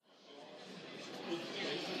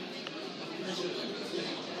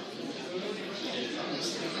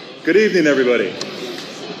Good evening, everybody.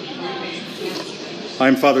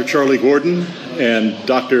 I'm Father Charlie Gordon, and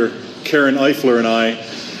Dr. Karen Eifler and I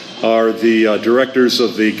are the directors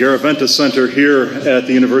of the Garaventa Center here at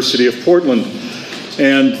the University of Portland.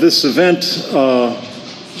 And this event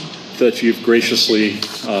that you've graciously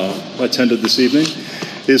attended this evening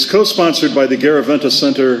is co-sponsored by the Garaventa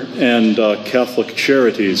Center and Catholic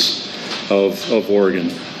Charities of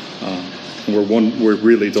Oregon. We're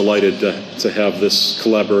really delighted to have this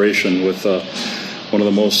collaboration with one of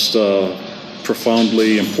the most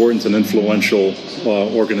profoundly important and influential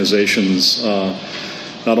organizations,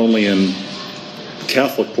 not only in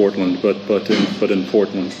Catholic Portland, but in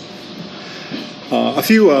Portland. A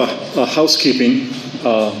few housekeeping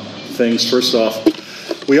things. First off,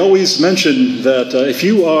 we always mention that if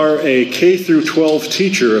you are a K through 12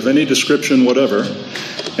 teacher of any description whatever,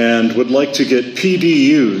 and would like to get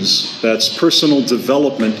PDUs, that's personal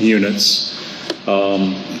development units,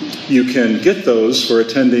 you can get those for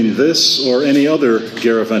attending this or any other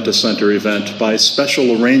Garaventa Center event by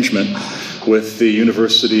special arrangement with the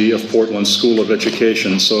University of Portland School of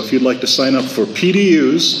Education. So if you'd like to sign up for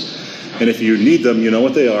PDUs, and if you need them, you know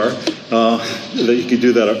what they are, that you can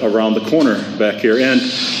do that around the corner back here.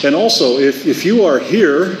 And also, if you are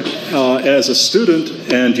here as a student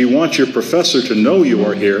and you want your professor to know you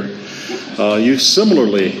are here, you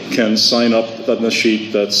similarly can sign up on the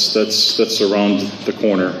sheet that's around the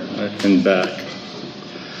corner and back.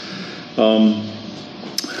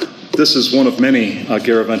 This is one of many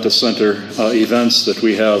Garaventa Center events that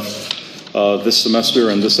we have this semester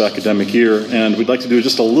and this academic year, and we'd like to do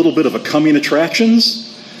just a little bit of a coming attractions,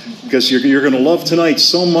 because you're going to love tonight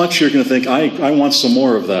so much you're going to think, I want some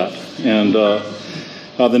more of that. And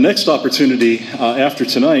the next opportunity after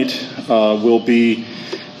tonight will be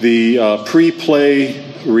the pre-play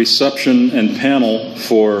reception and panel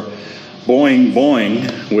for Boing Boing,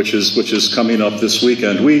 which is coming up this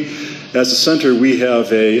weekend. As a center, we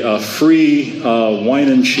have a free wine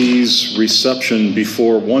and cheese reception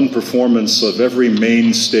before one performance of every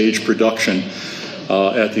main stage production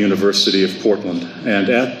at the University of Portland. And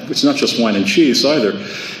it's not just wine and cheese either.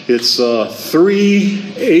 It's 3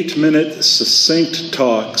 8-minute succinct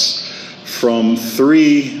talks from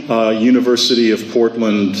 3 University of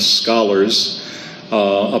Portland scholars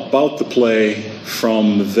about the play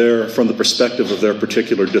from the perspective of their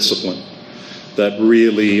particular discipline, that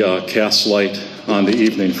really casts light on the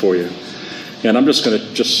evening for you. And I'm just going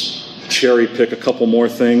to cherry pick a couple more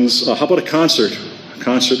things. How about a concert? A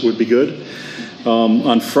concert would be good.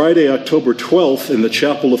 On Friday, October 12th, in the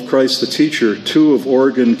Chapel of Christ the Teacher, 2 of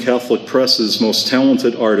Oregon Catholic Press's most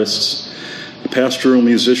talented artists, the pastoral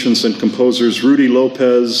musicians and composers Rudy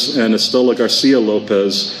Lopez and Estela Garcia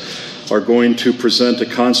Lopez, are going to present a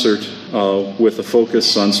concert with a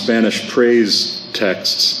focus on Spanish praise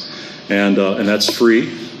texts. And that's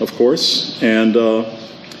free, of course. And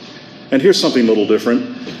here's something a little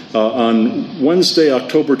different. On Wednesday,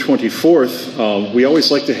 October 24th, we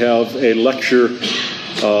always like to have a lecture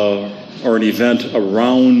or an event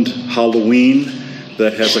around Halloween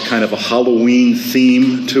that has a kind of a Halloween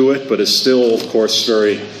theme to it, but is still, of course,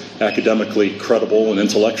 very academically credible and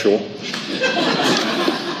intellectual.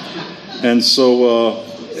 And so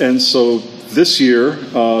this year,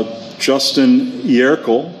 Justin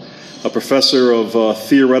Yerkel, a professor of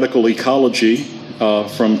theoretical ecology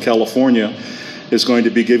from California, is going to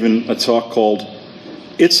be giving a talk called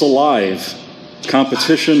It's Alive,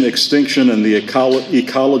 Competition, Extinction, and the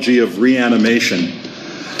Ecology of Reanimation.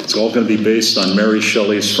 It's all going to be based on Mary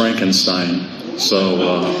Shelley's Frankenstein. So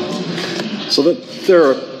that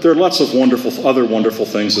there are lots of other wonderful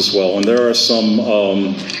things as well. And there are some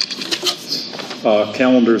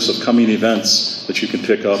calendars of coming events that you can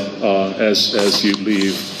pick up as you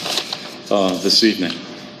leave this evening.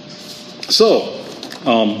 So,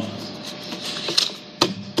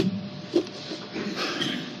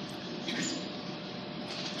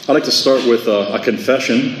 I'd like to start with a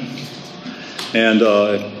confession, and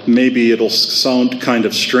maybe it'll sound kind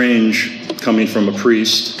of strange coming from a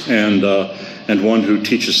priest and one who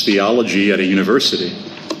teaches theology at a university.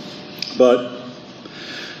 But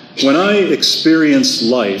when I experience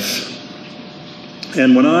life,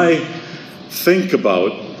 and when I think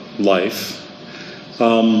about life,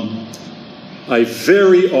 I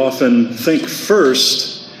very often think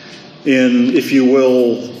first in, if you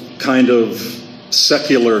will, kind of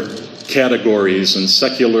secular categories and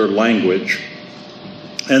secular language.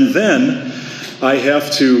 And then I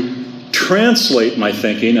have to translate my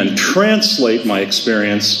thinking and translate my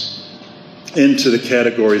experience into the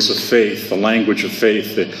categories of faith, the language of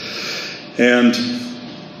faith. And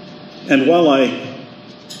And while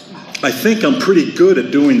I think I'm pretty good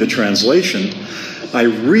at doing the translation, I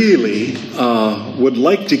really would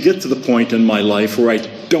like to get to the point in my life where I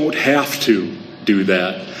don't have to do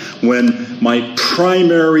that, when my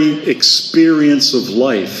primary experience of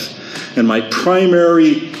life and my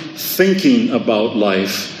primary thinking about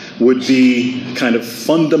life would be kind of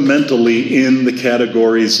fundamentally in the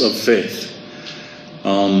categories of faith.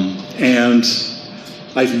 And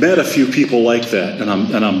I've met a few people like that, and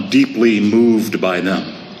I'm deeply moved by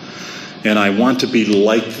them. And I want to be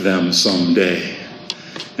like them someday.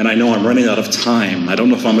 And I know I'm running out of time. I don't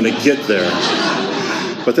know if I'm going to get there.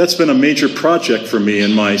 But that's been a major project for me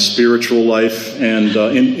in my spiritual life and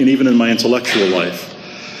even in my intellectual life.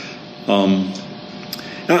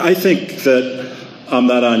 I think that I'm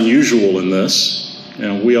not unusual in this. You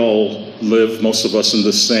know, we all live, most of us, in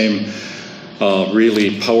the same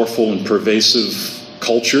really powerful and pervasive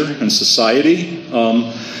culture and society.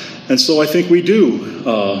 And so I think we do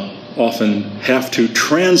often have to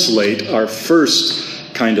translate our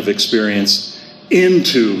first kind of experience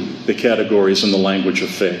into the categories in the language of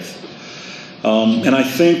faith. And I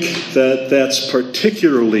think that that's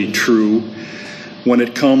particularly true when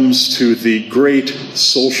it comes to the great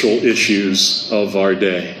social issues of our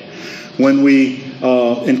day. When we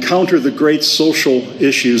encounter the great social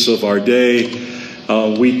issues of our day,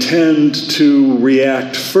 we tend to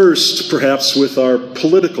react first, perhaps, with our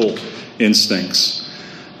political instincts.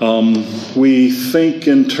 We think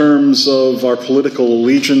in terms of our political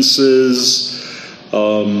allegiances,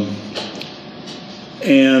 and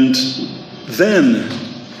then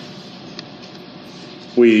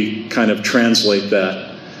we kind of translate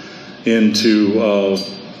that into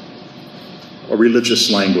a religious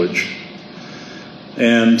language.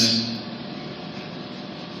 And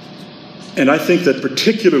I think that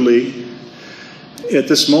particularly at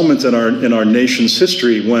this moment in our nation's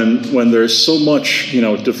history, when there's so much,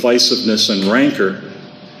 divisiveness and rancor,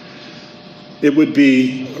 it would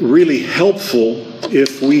be really helpful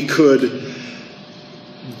if we could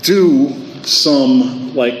do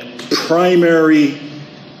some primary,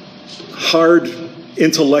 hard,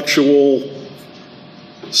 intellectual,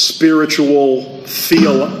 spiritual,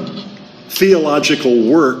 theological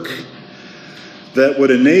work that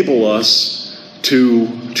would enable us to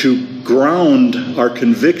ground our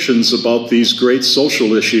convictions about these great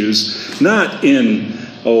social issues, not in,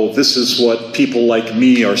 this is what people like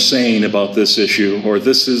me are saying about this issue, or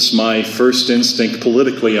this is my first instinct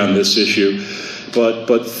politically on this issue,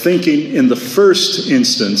 but thinking in the first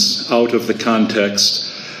instance out of the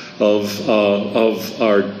context of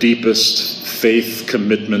our deepest faith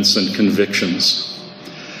commitments and convictions.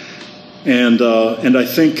 And I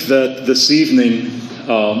think that this evening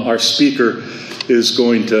our speaker is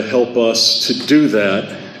going to help us to do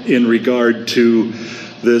that in regard to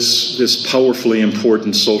this powerfully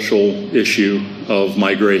important social issue of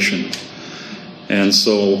migration. And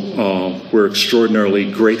so we're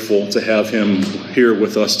extraordinarily grateful to have him here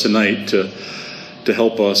with us tonight to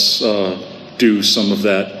help us do some of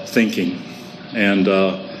that thinking, and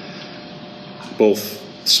both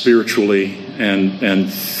spiritually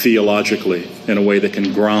and theologically, in a way that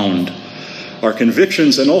can ground our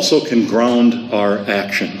convictions and also can ground our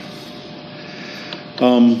action.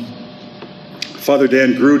 Father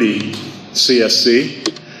Dan Grudy,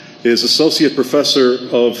 CSC, is Associate Professor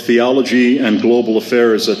of Theology and Global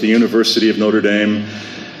Affairs at the University of Notre Dame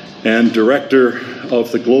and Director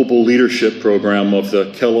of the Global Leadership Program of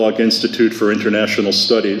the Kellogg Institute for International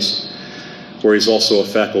Studies, where he's also a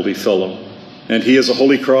faculty fellow. And he is a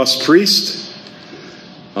Holy Cross priest,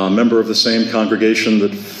 a member of the same congregation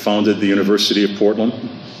that founded the University of Portland.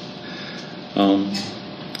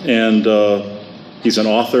 He's an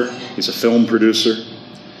author, he's a film producer.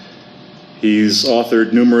 He's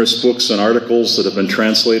authored numerous books and articles that have been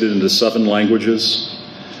translated into 7 languages,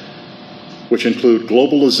 which include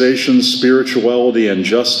Globalization, Spirituality, and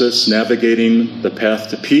Justice, Navigating the Path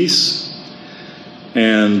to Peace,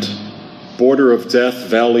 and Border of Death,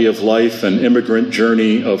 Valley of Life, An Immigrant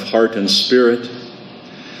Journey of Heart and Spirit.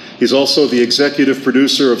 He's also the executive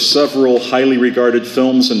producer of several highly regarded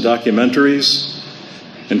films and documentaries,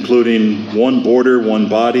 including One Border, One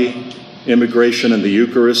Body, Immigration and the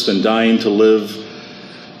Eucharist, and Dying to Live,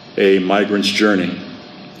 A Migrant's Journey.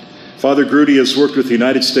 Father Grudy has worked with the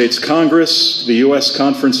United States Congress, the U.S.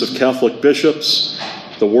 Conference of Catholic Bishops,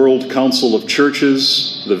 the World Council of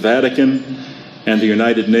Churches, the Vatican, and the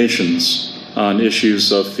United Nations on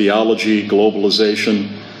issues of theology, globalization,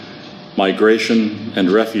 migration,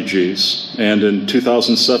 and refugees. And in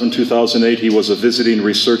 2007-2008, he was a visiting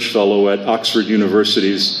research fellow at Oxford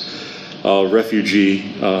University's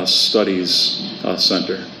Refugee Studies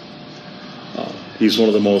Center. He's one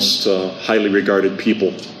of the most highly regarded people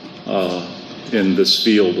in this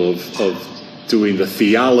field of doing the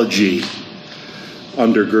theology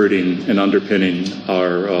undergirding and underpinning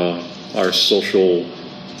our social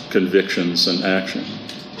convictions and action.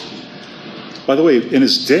 By the way, in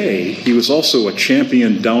his day, he was also a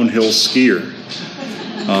champion downhill skier.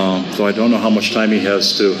 So I don't know how much time he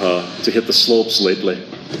has to hit the slopes lately.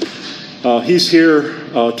 He's here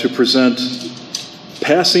to present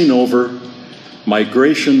Passing Over,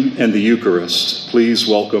 Migration and the Eucharist. Please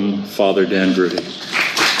welcome Father Dan Grudy.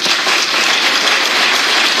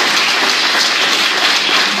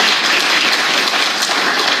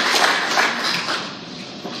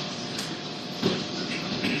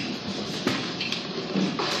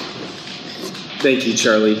 Thank you,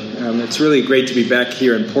 Charlie. It's really great to be back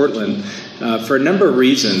here in Portland for a number of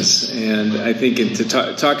reasons. And I think to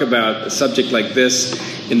talk about a subject like this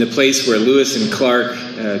in the place where Lewis and Clark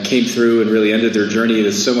came through and really ended their journey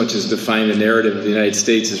that so much has defined the narrative of the United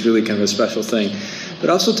States is really kind of a special thing. But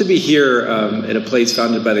also to be here in a place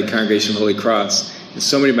founded by the Congregation of Holy Cross. And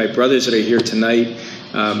so many of my brothers that are here tonight,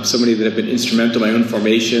 so many that have been instrumental in my own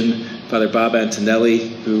formation. Father Bob Antonelli,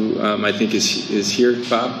 who I think is here.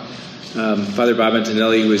 Bob? Father Bob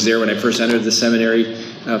Antonelli, who was there when I first entered the seminary,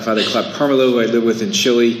 Father Clap Carmelo, who I lived with in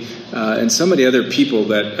Chile, and so many other people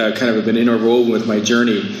that kind of have been interwoven with my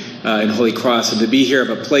journey in Holy Cross. And to be here of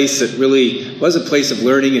a place that really was a place of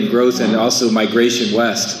learning and growth and also migration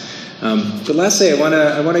west. But lastly, I want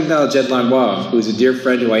to acknowledge Ed Lanois, who is a dear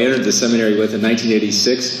friend who I entered the seminary with in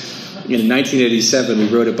 1986. In 1987, we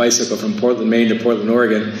rode a bicycle from Portland, Maine to Portland,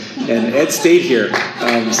 Oregon, and Ed stayed here.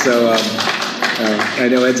 I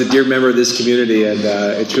know Ed's a dear member of this community, and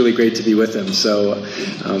it's really great to be with him. So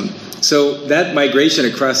that migration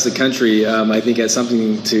across the country, I think, has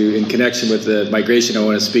something in connection with the migration I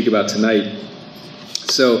want to speak about tonight.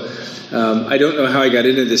 So I don't know how I got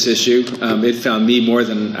into this issue. It found me more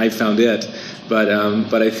than I found it. But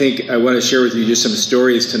I think I want to share with you just some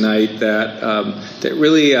stories tonight that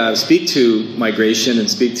really speak to migration and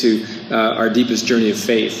speak to our deepest journey of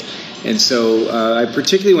faith. And so I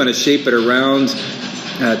particularly want to shape it around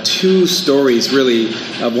two stories, really,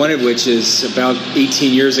 one of which is about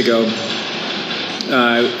 18 years ago.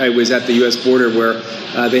 I was at the U.S. border where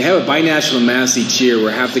they have a binational Mass each year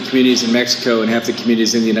where half the communities in Mexico and half the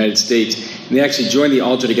communities in the United States, and they actually join the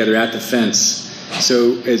altar together at the fence.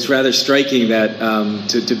 So it's rather striking that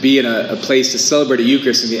to be in a place to celebrate a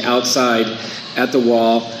Eucharist on the outside, at the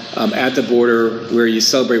wall, at the border, where you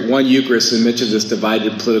celebrate one Eucharist in the midst of this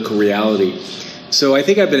divided political reality. So I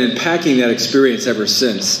think I've been unpacking that experience ever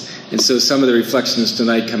since. And so some of the reflections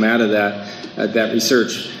tonight come out of that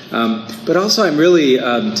research. But also I'm really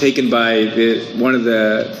taken by one of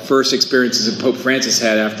the first experiences that Pope Francis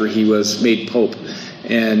had after he was made Pope.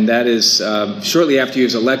 And that is shortly after he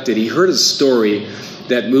was elected, he heard a story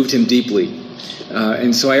that moved him deeply.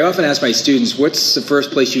 And so I often ask my students, what's the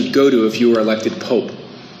first place you'd go to if you were elected Pope?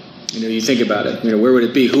 You think about it. Where would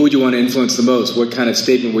it be? Who would you want to influence the most? What kind of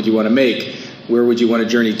statement would you want to make? Where would you want to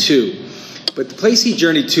journey to? But the place he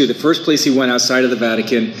journeyed to, the first place he went outside of the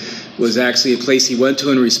Vatican, was actually a place he went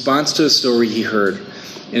to in response to a story he heard.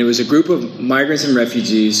 And it was a group of migrants and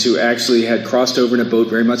refugees who actually had crossed over in a boat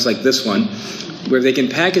very much like this one, where they can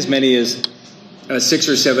pack as many as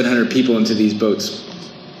 600 or 700 people into these boats.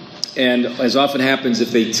 And as often happens,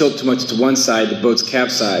 if they tilt too much to one side, the boats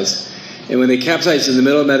capsize. And when they capsize in the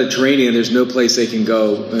middle of the Mediterranean, there's no place they can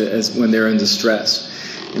go when they're in distress.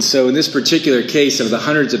 And so in this particular case, of the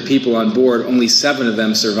hundreds of people on board, only 7 of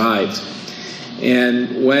them survived.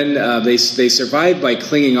 And when they survived by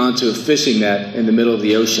clinging onto a fishing net in the middle of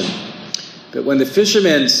the ocean. But when the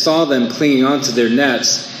fishermen saw them clinging onto their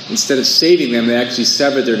nets, instead of saving them, they actually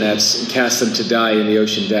severed their nets and cast them to die in the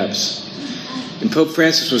ocean depths. And Pope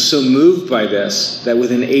Francis was so moved by this that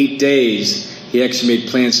within 8 days, he actually made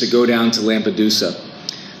plans to go down to Lampedusa.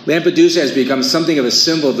 Lampedusa has become something of a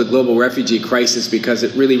symbol of the global refugee crisis because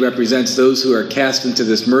it really represents those who are cast into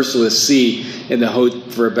this merciless sea in the hope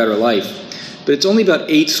for a better life. But it's only about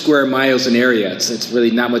 8 square miles in area. It's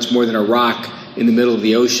really not much more than a rock in the middle of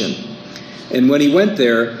the ocean. And when he went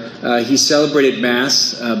there, he celebrated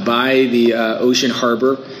Mass by the ocean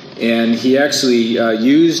harbor, and he actually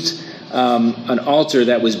used an altar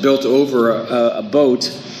that was built over a boat.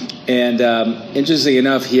 And interestingly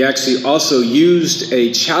enough, he actually also used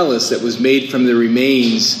a chalice that was made from the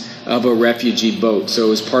remains of a refugee boat. So it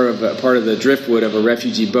was part of the driftwood of a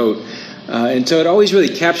refugee boat. And so it always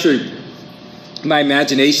really captured my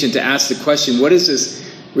imagination to ask the question, what is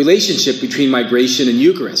this relationship between migration and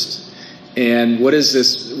Eucharist? And what is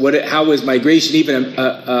this? How is migration even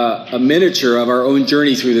a miniature of our own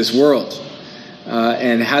journey through this world?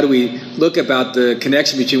 and how do we look about the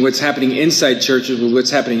connection between what's happening inside churches with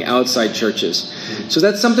what's happening outside churches. So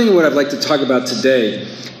that's something what I'd like to talk about today.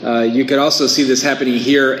 You could also see this happening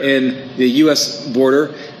here in the U.S.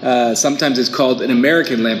 border. Sometimes it's called an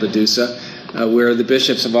American Lampedusa, where the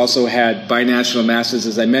bishops have also had binational masses,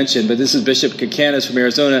 as I mentioned. But this is Bishop Cacanis from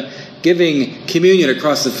Arizona giving communion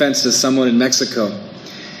across the fence to someone in Mexico.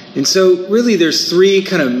 And so really there's three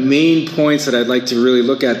kind of main points that I'd like to really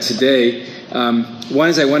look at today. One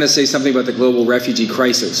is I want to say something about the global refugee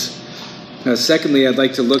crisis. Secondly, I'd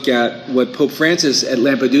like to look at what Pope Francis at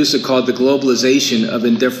Lampedusa called the globalization of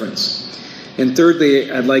indifference. And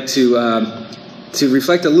thirdly, I'd like to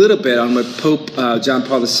reflect a little bit on what Pope John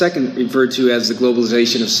Paul II referred to as the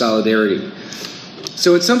globalization of solidarity.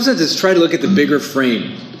 So in some sense, it's trying to look at the bigger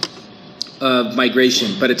frame of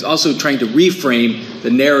migration, but it's also trying to reframe the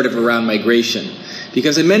narrative around migration.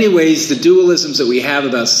 Because in many ways, the dualisms that we have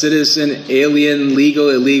about citizen, alien, legal,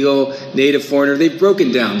 illegal, native, foreigner, they've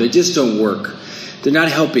broken down. They just don't work. They're not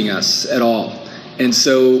helping us at all. And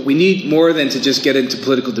so we need more than to just get into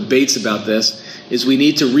political debates about this, is we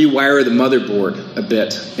need to rewire the motherboard a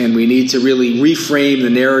bit. And we need to really reframe the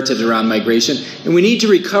narratives around migration. And we need to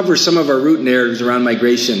recover some of our root narratives around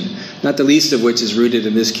migration, not the least of which is rooted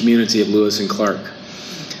in this community of Lewis and Clark.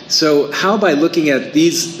 So how, by looking at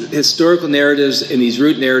these historical narratives and these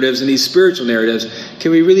root narratives and these spiritual narratives,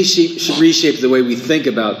 can we really reshape the way we think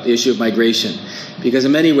about the issue of migration? Because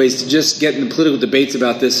in many ways, to just get into political debates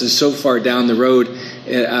about this is so far down the road.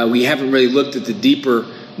 We haven't really looked at the deeper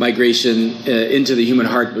migration into the human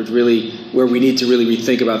heart, but really where we need to really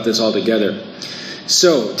rethink about this altogether.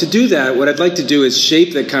 So to do that, what I'd like to do is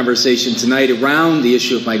shape the conversation tonight around the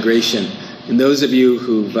issue of migration. And those of you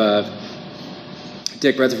who've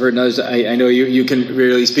Dick Rutherford knows, I know you can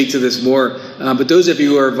really speak to this more, but those of you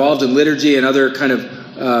who are involved in liturgy and other kind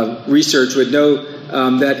of research would know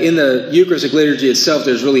that in the Eucharistic liturgy itself,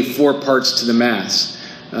 there's really four parts to the Mass.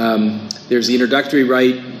 There's the introductory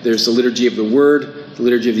rite, there's the liturgy of the Word, the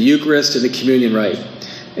liturgy of the Eucharist, and the communion rite.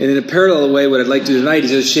 And in a parallel way, what I'd like to do tonight is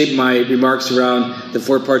just shape my remarks around the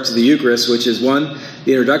four parts of the Eucharist, which is one,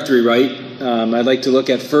 the introductory rite. I'd like to look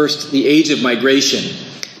at first the age of migration.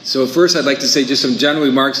 So first, I'd like to say just some general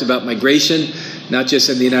remarks about migration, not just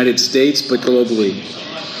in the United States, but globally.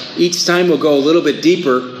 Each time we'll go a little bit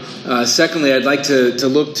deeper. Secondly, I'd like to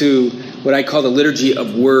look to what I call the liturgy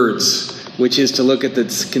of words, which is to look at the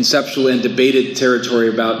conceptual and debated territory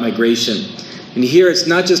about migration. And here it's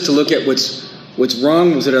not just to look at what's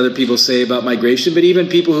wrong with what other people say about migration, but even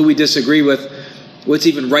people who we disagree with, what's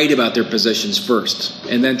even right about their positions first,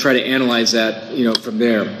 and then try to analyze that, from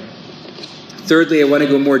there. Thirdly, I want to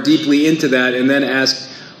go more deeply into that and then ask,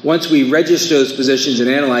 once we register those positions and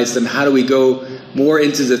analyze them, how do we go more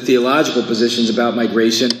into the theological positions about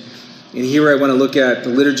migration? And here I want to look at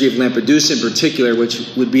the liturgy of Lampedusa in particular,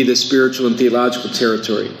 which would be the spiritual and theological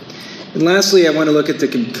territory. And lastly, I want to look at the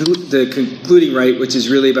concluding rite, which is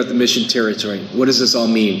really about the mission territory. What does this all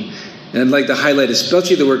mean? And I'd like to highlight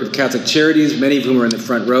especially the work of Catholic Charities, many of whom are in the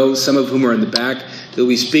front row, some of whom are in the back. They'll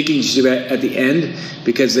be speaking at the end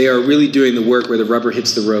because they are really doing the work where the rubber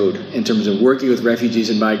hits the road in terms of working with refugees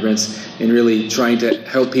and migrants and really trying to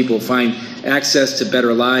help people find access to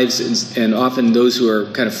better lives and often those who are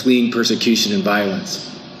kind of fleeing persecution and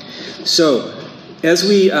violence. So as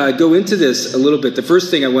we go into this a little bit, the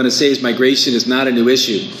first thing I want to say is migration is not a new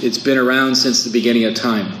issue. It's been around since the beginning of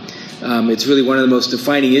time. It's really one of the most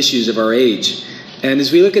defining issues of our age. And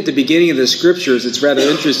as we look at the beginning of the scriptures, it's rather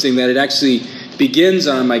interesting that it actually begins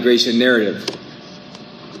on a migration narrative.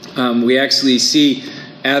 We actually see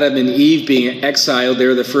Adam and Eve being exiled.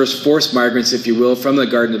 They're the first forced migrants, if you will, from the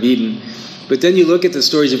Garden of Eden. But then you look at the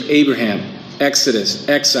stories of Abraham, Exodus,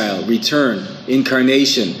 exile, return,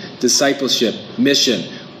 incarnation, discipleship,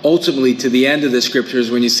 mission, ultimately to the end of the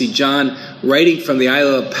scriptures when you see John writing from the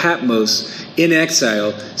Isle of Patmos in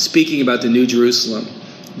exile, speaking about the New Jerusalem.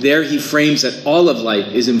 There he frames that all of life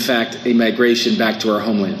is in fact a migration back to our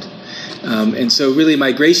homeland. And so really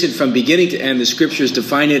migration from beginning to end, the scriptures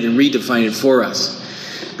define it and redefine it for us.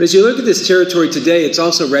 But as you look at this territory today, it's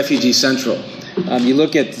also refugee central. You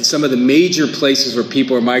look at some of the major places where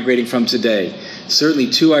people are migrating from today.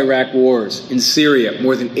 Certainly 2 Iraq wars. In Syria,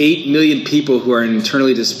 more than 8 million people who are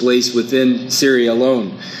internally displaced within Syria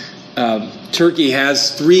alone. Turkey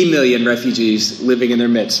has 3 million refugees living in their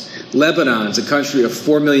midst. Lebanon is a country of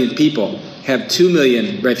 4 million people, have 2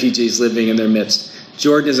 million refugees living in their midst.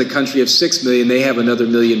 Jordan is a country of 6 million. They have another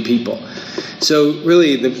 1 million people. So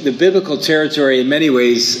really, the biblical territory in many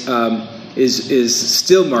ways is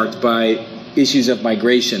still marked by issues of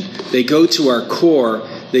migration. They go to our core.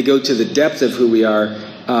 They go to the depth of who we are.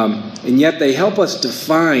 and yet they help us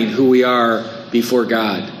define who we are before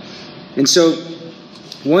God. And so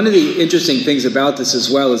one of the interesting things about this as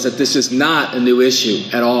well is that this is not a new issue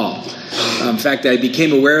at all. In fact, I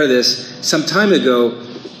became aware of this some time ago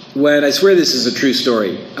when, I swear this is a true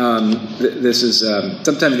story. This is,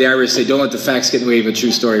 sometimes the Irish say, don't let the facts get in the way of a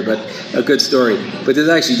true story, but a good story. But this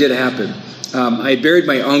actually did happen. I buried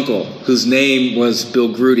my uncle, whose name was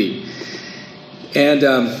Bill Grudy. And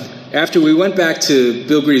after we went back to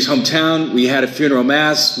Bill Grudy's hometown, we had a funeral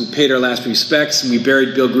mass, we paid our last respects, and we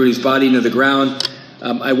buried Bill Grudy's body into the ground.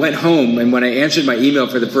 I went home, and when I answered my email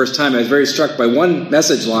for the first time, I was very struck by one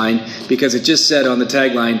message line, because it just said on the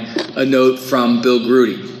tagline, a note from Bill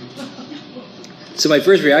Grudy. So my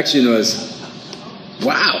first reaction was,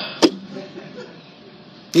 wow,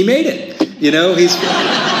 he made it. You know, he's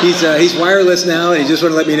wireless now, and he just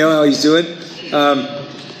wanted to let me know how he's doing.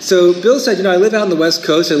 So Bill said, you know, I live out on the West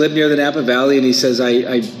Coast. I live near the Napa Valley. And he says,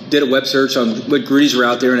 I did a web search on what Grudy's were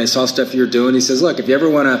out there, and I saw stuff you're doing. He says, look, if you're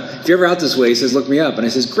ever out this way, he says, look me up. And I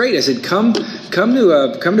says, great. I said, come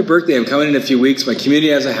to Berkeley. I'm coming in a few weeks. My community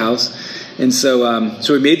has a house. And so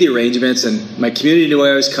we made the arrangements, and my community knew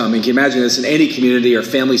I was coming. Can you imagine this in any community or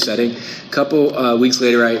family setting? A couple weeks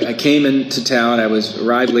later, I came into town. I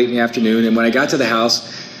arrived late in the afternoon, and when I got to the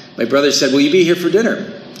house, my brother said, will you be here for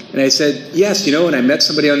dinner? And I said, yes, you know, and I met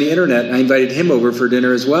somebody on the internet, and I invited him over for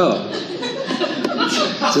dinner as well.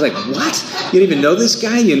 So like, what? You didn't even know this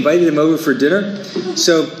guy? You invited him over for dinner?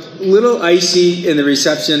 So a little icy in the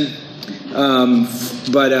reception,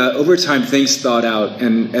 but over time things thawed out.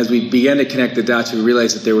 And as we began to connect the dots, we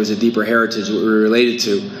realized that there was a deeper heritage that we were related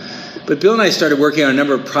to. But Bill and I started working on a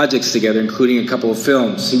number of projects together, including a couple of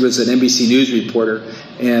films. He was an NBC News reporter,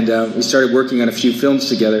 and we started working on a few films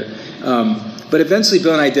together. But eventually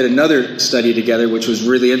Bill and I did another study together, which was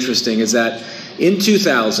really interesting, is that in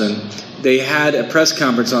 2000, they had a press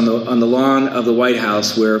conference on the lawn of the White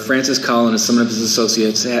House where Francis Collins and some of his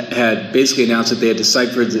associates had basically announced that they had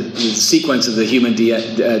deciphered the sequence of the human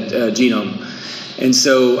genome. And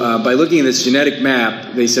so by looking at this genetic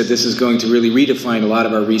map, they said this is going to really redefine a lot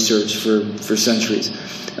of our research for centuries.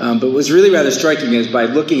 But what was really rather striking is by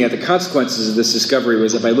looking at the consequences of this discovery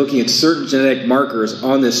was that by looking at certain genetic markers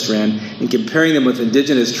on this strand and comparing them with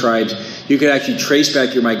indigenous tribes, you could actually trace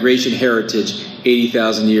back your migration heritage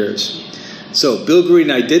 80,000 years. So Bill Grudy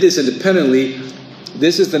and I did this independently.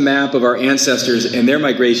 This is the map of our ancestors and their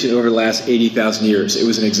migration over the last 80,000 years. It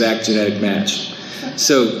was an exact genetic match.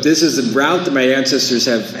 So this is the route that my ancestors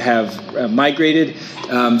have migrated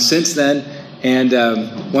since then. And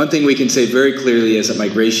one thing we can say very clearly is that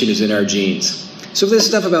migration is in our genes. So this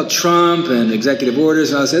stuff about Trump and executive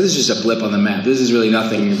orders and all this is just a blip on the map. This is really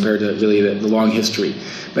nothing compared to really the long history.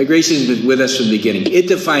 Migration has been with us from the beginning. It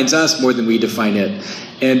defines us more than we define it.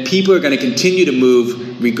 And people are going to continue to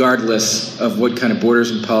move regardless of what kind of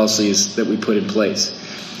borders and policies that we put in place.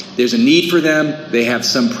 There's a need for them. They have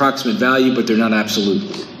some proximate value, but they're not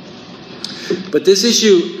absolute. But this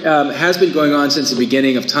issue has been going on since the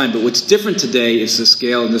beginning of time. But what's different today is the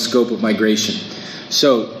scale and the scope of migration.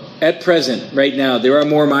 So at present, right now, there are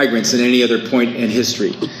more migrants than any other point in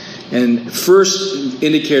history. And first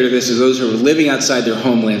indicator of this is those who are living outside their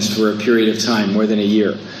homelands for a period of time, more than a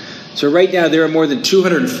year. So right now, there are more than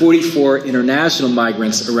 244 international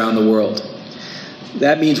migrants around the world.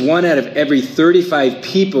 That means 1 out of every 35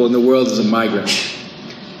 people in the world is a migrant.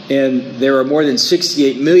 And there are more than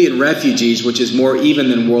 68 million refugees, which is more even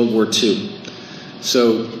than World War II.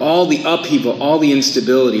 So all the upheaval, all the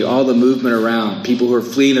instability, all the movement around, people who are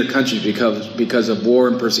fleeing their country because of war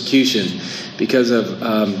and persecution, because of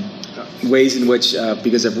ways in which,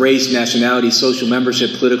 because of race, nationality, social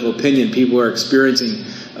membership, political opinion, people are experiencing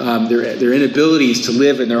their inabilities to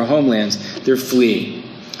live in their homelands, they're fleeing.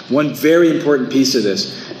 One very important piece of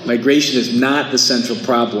this, migration is not the central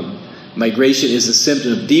problem. Migration is a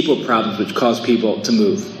symptom of deeper problems which cause people to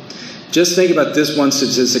move. Just think about this one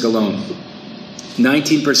statistic alone.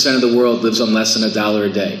 19% of the world lives on less than $1 a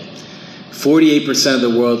day. 48% of the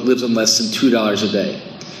world lives on less than $2 a day.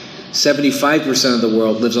 75% of the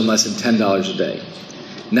world lives on less than $10 a day.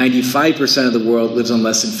 95% of the world lives on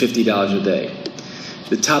less than $50 a day.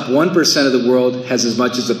 The top 1% of the world has as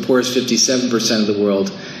much as the poorest 57% of the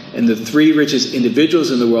world, and the 3 richest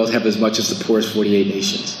individuals in the world have as much as the poorest 48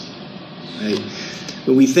 nations. Right?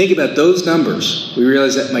 When we think about those numbers, we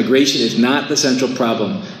realize that migration is not the central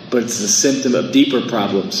problem, but it's the symptom of deeper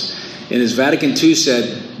problems. And as Vatican II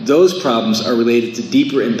said, those problems are related to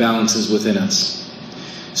deeper imbalances within us.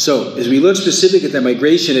 So, as we look specifically at the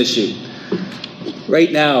migration issue,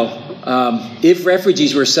 right now, if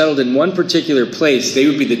refugees were settled in one particular place, they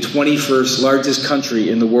would be the 21st largest country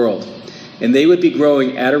in the world. and they would be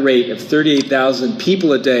growing at a rate of 38,000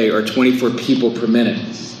 people a day, or 24 people per minute.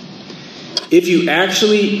 If you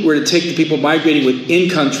actually were to take the people migrating within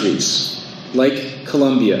countries, like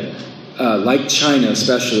Colombia, like China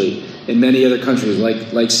especially, and many other countries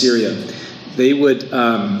like Syria, there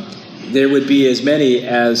would be as many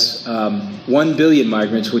as 1 billion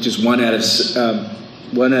migrants, which is one out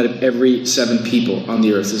of every 7 people on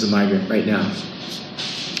the earth is a migrant right now.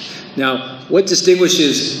 Now, what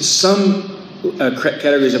distinguishes some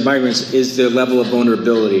categories of migrants is their level of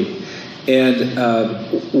vulnerability. And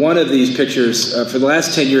one of these pictures, for the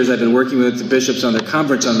last 10 years, I've been working with the bishops on their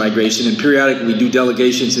conference on migration, and periodically we do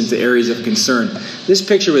delegations into areas of concern. This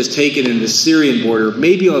picture was taken in the Syrian border,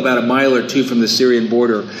 maybe about a mile or two from the Syrian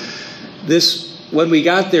border. When we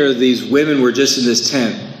got there, these women were just in this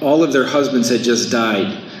tent. All of their husbands had just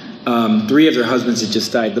died. 3 of their husbands had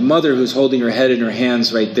just died. The mother, who's holding her head in her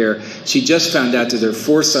hands right there, she just found out that their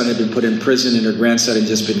 4th son had been put in prison and her grandson had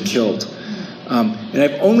just been killed. And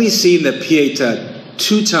I've only seen the Pietà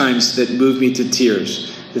 2 times that moved me to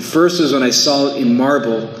tears. The first was when I saw it in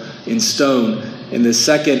marble, in stone, and the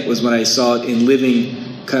second was when I saw it in living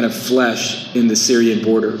kind of flesh in the Syrian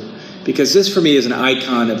border. Because this, for me, is an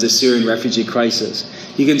icon of the Syrian refugee crisis.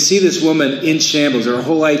 You can see this woman in shambles, her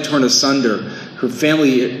whole life torn asunder, her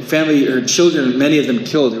family, her children, many of them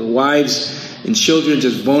killed, her wives and children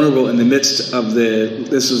just vulnerable in the midst of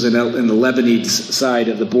this was in the Lebanese side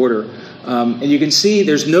of the border. And you can see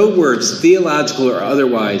there's no words, theological or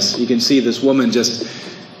otherwise. You can see this woman just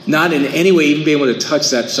not in any way even being able to touch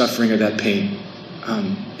that suffering or that pain.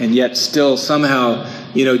 And yet still somehow,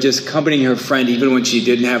 just accompanying her friend even when she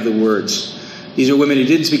didn't have the words. These are women who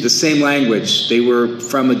didn't speak the same language. They were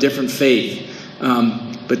from a different faith.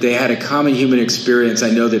 But they had a common human experience,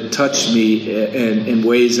 I know, that touched me in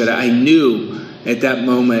ways that I knew at that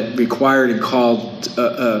moment required and called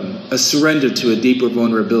a surrender to a deeper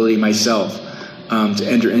vulnerability myself, to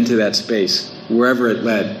enter into that space, wherever it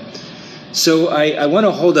led. So I want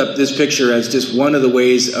to hold up this picture as just one of the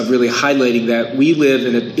ways of really highlighting that we live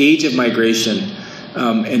in an age of migration,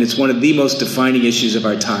 and it's one of the most defining issues of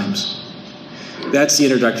our times. That's the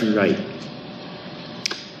introductory rite.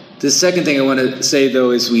 The second thing I want to say,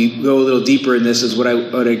 though, as we go a little deeper in this, is what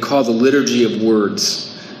I call the liturgy of words.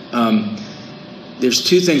 There's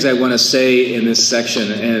 2 things I want to say in this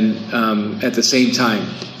section, and at the same time.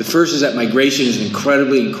 The first is that migration is an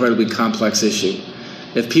incredibly, incredibly complex issue.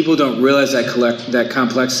 If people don't realize that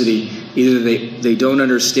complexity, either they don't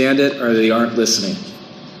understand it or they aren't listening.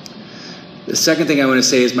 The second thing I want to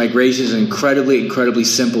say is migration is an incredibly, incredibly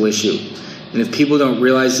simple issue. And if people don't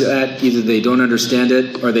realize that, either they don't understand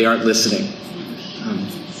it or they aren't listening.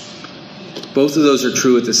 Both of those are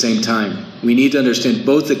true at the same time. We need to understand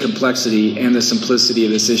both the complexity and the simplicity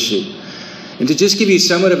of this issue. And to just give you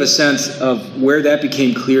somewhat of a sense of where that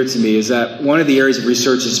became clear to me is that one of the areas of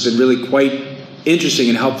research that's been really quite interesting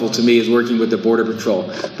and helpful to me is working with the Border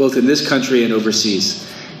Patrol, both in this country and overseas,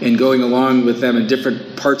 and going along with them in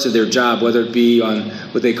different parts of their job, whether it be on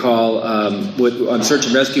what they call on search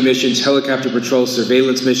and rescue missions, helicopter patrol,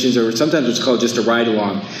 surveillance missions, or sometimes it's called just a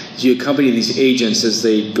ride-along. So you accompany these agents as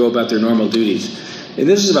they go about their normal duties. And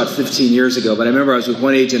this was about 15 years ago, but I remember I was with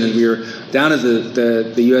one agent and we were down at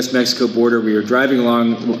the U.S.-Mexico border. We were driving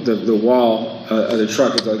along the wall of the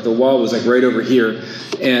truck. The wall was like right over here.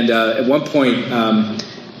 And at one point,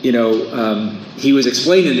 he was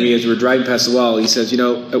explaining to me as we were driving past the wall, he says,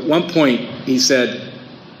 at one point, he said,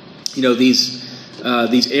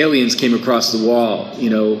 these aliens came across the wall,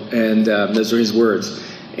 and those are his words.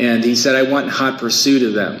 And he said, I want in hot pursuit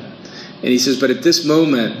of them. And he says, but at this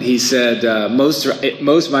moment, he said,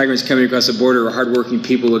 most migrants coming across the border are hardworking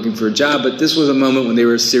people looking for a job, but this was a moment when there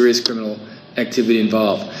was serious criminal activity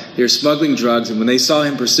involved. They were smuggling drugs, and when they saw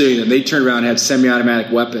him pursuing them, they turned around and had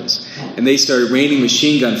semi-automatic weapons, and they started raining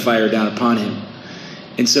machine gun fire down upon him.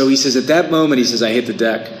 And so he says, at that moment, he says, I hit the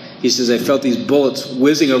deck. He says, I felt these bullets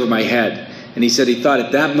whizzing over my head. And he said he thought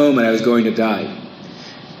at that moment I was going to die.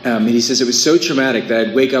 And he says it was so traumatic that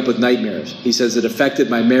I'd wake up with nightmares. He says it affected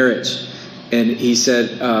my marriage. And he said,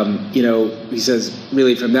 he says,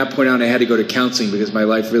 really from that point on I had to go to counseling because my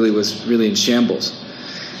life really was really in shambles.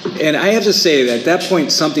 And I have to say that at that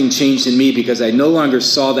point something changed in me because I no longer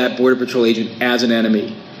saw that Border Patrol agent as an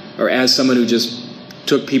enemy or as someone who just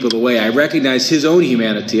took people away. I recognized his own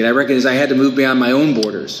humanity, and I recognized I had to move beyond my own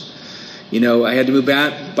borders. I had to move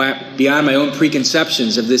beyond my own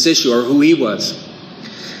preconceptions of this issue or who he was.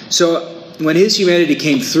 So when his humanity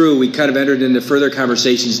came through, we kind of entered into further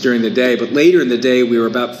conversations during the day, but later in the day, we were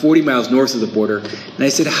about 40 miles north of the border, and I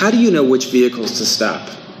said, how do you know which vehicles to stop?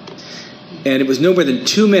 And it was no more than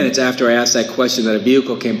 2 minutes after I asked that question that a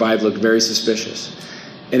vehicle came by that looked very suspicious.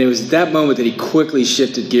 And it was at that moment that he quickly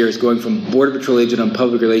shifted gears, going from Border Patrol agent on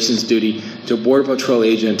public relations duty to a Border Patrol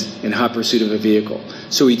agent in hot pursuit of a vehicle.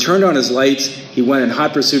 So he turned on his lights, he went in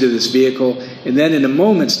hot pursuit of this vehicle, and then in a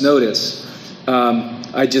moment's notice,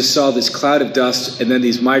 I just saw this cloud of dust, and then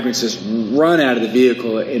these migrants just run out of the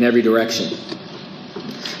vehicle in every direction.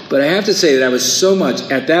 But I have to say that I was so much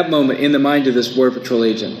at that moment in the mind of this Border Patrol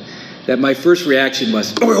agent that my first reaction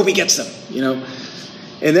was, oh, I hope he gets them, you know.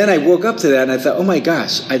 And then I woke up to that and I thought, oh my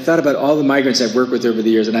gosh, I thought about all the migrants I've worked with over the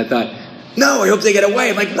years, and I thought, no, I hope they get away.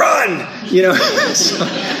 I'm like, run, you know.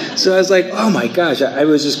 So I was like, oh my gosh, I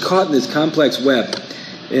was just caught in this complex web.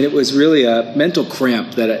 And it was really a mental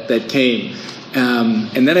cramp that came.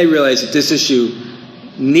 And then I realized that this issue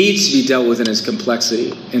needs to be dealt with in its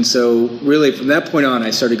complexity. And so really from that point on,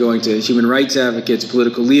 I started going to human rights advocates,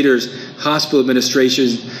 political leaders, hospital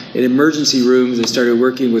administrations, in emergency rooms. I started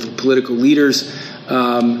working with political leaders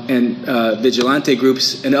and vigilante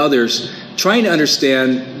groups and others, trying to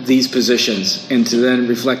understand these positions and to then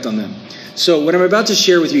reflect on them. So what I'm about to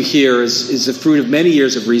share with you here is the fruit of many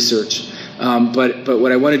years of research. But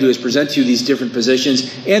what I want to do is present to you these different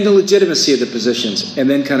positions and the legitimacy of the positions, and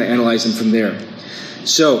then kind of analyze them from there.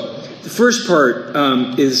 So the first part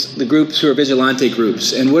is the groups who are vigilante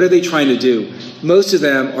groups. And what are they trying to do? Most of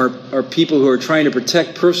them are people who are trying to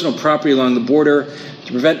protect personal property along the border,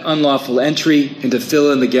 to prevent unlawful entry, and to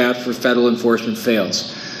fill in the gaps where federal enforcement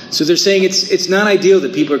fails. So they're saying it's not ideal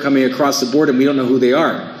that people are coming across the border and we don't know who they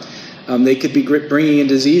are. They could be bringing in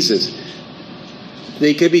diseases.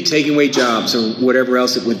 They could be taking away jobs or whatever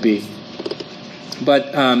else it would be.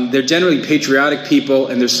 But they're generally patriotic people,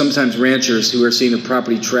 and there's sometimes ranchers who are seeing the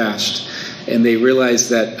property trashed, and they realize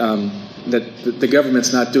that the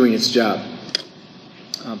government's not doing its job.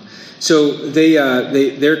 So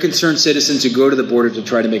they're concerned citizens who go to the border to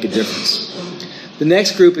try to make a difference. The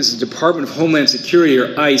next group is the Department of Homeland Security,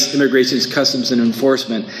 or ICE, Immigration, Customs and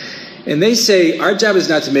Enforcement. And they say, our job is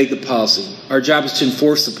not to make the policy. Our job is to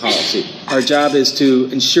enforce the policy. Our job is to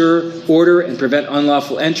ensure order and prevent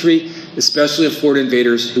unlawful entry, especially of foreign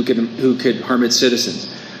invaders who could harm its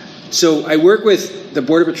citizens. So I work with the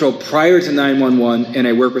Border Patrol prior to 9/11, and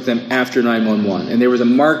I work with them after 9/11. And there was a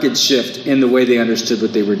marked shift in the way they understood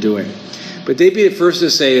what they were doing. But they'd be the first to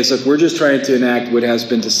say, is, look, we're just trying to enact what has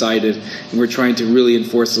been decided, and we're trying to really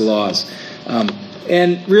enforce the laws.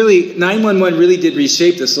 And really, 9/11 really did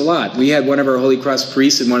reshape this a lot. We had one of our Holy Cross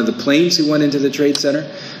priests in one of the planes who went into the Trade Center.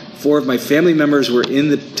 4 of my family members were in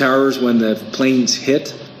the towers when the planes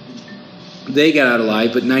hit. They got out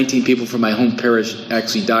alive, but 19 people from my home parish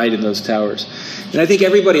actually died in those towers. And I think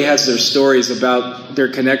everybody has their stories about their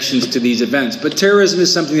connections to these events. But terrorism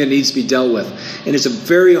is something that needs to be dealt with. And it's a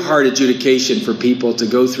very hard adjudication for people to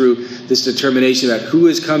go through this determination about who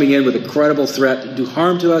is coming in with a credible threat to do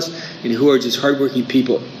harm to us and who are just hardworking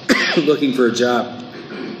people looking for a job.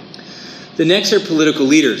 The next are political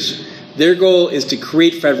leaders. Their goal is to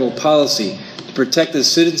create federal policy, to protect the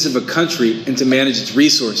citizens of a country, and to manage its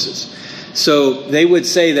resources. So they would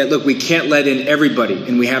say that, look, we can't let in everybody,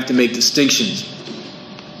 and we have to make distinctions.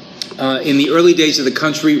 In the early days of the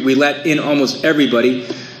country, we let in almost everybody,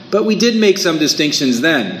 but we did make some distinctions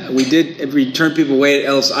then. We did return people away at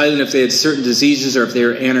Ellis Island if they had certain diseases or if they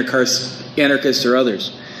were anarchists or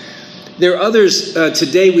others. There are others,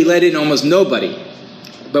 today we let in almost nobody,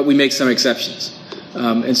 but we make some exceptions.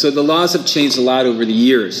 And so the laws have changed a lot over the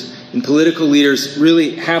years, and political leaders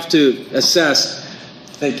really have to assess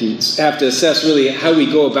really how we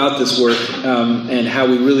go about this work and how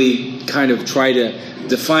we really kind of try to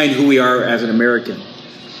define who we are as an American.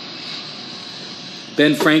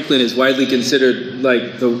 Ben Franklin is widely considered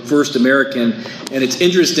like the first American, and it's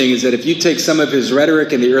interesting is that if you take some of his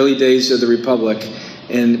rhetoric in the early days of the Republic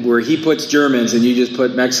and where he puts Germans and you just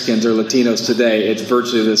put Mexicans or Latinos today, it's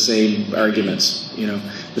virtually the same arguments, you know,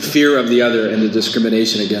 the fear of the other and the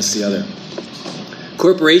discrimination against the other.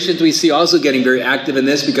 Corporations we see also getting very active in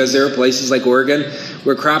this because there are places like Oregon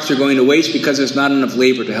where crops are going to waste because there's not enough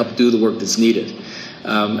labor to help do the work that's needed.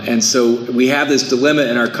 And so we have this dilemma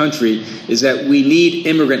in our country is that we need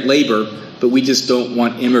immigrant labor, but we just don't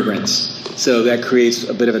want immigrants. So that creates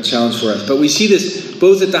a bit of a challenge for us. But we see this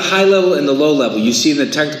both at the high level and the low level. You see in the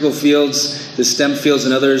technical fields, the STEM fields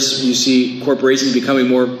and others, you see corporations becoming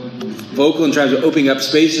more vocal in terms of opening up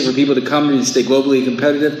spaces for people to come and stay globally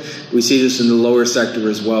competitive. We see this in the lower sector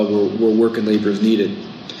as well, where work and labor is needed.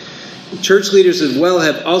 Church leaders as well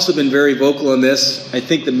have also been very vocal on this. I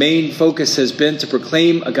think the main focus has been to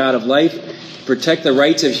proclaim a God of life, to protect the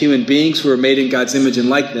rights of human beings who are made in God's image and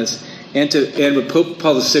likeness, and what Pope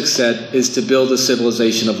Paul VI said is to build a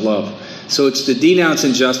civilization of love. So it's to denounce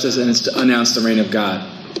injustice and it's to announce the reign of God.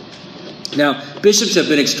 Now, bishops have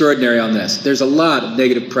been extraordinary on this. There's a lot of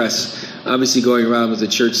negative press, obviously, going around with the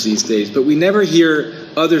church these days. But we never hear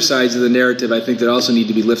other sides of the narrative, I think, that also need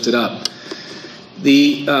to be lifted up.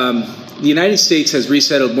 The United States has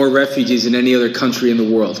resettled more refugees than any other country in the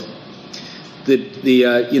world.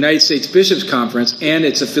 The United States Bishops' Conference and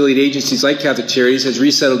its affiliate agencies like Catholic Charities has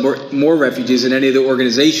resettled more refugees than any other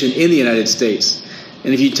organization in the United States.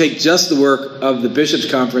 And if you take just the work of the Bishops'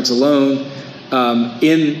 Conference alone,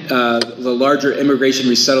 in the larger immigration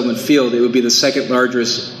resettlement field, it would be the second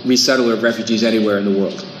largest resettler of refugees anywhere in the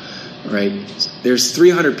world. Right? There's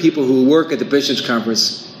 300 people who work at the Bishops'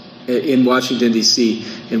 Conference in Washington, D.C.,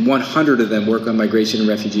 and 100 of them work on migration and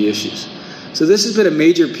refugee issues. So this has been a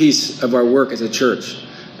major piece of our work as a church,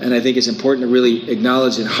 and I think it's important to really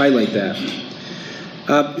acknowledge and highlight that.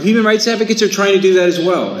 Human rights advocates are trying to do that as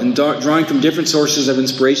well, and drawing from different sources of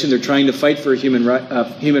inspiration. They're trying to fight for human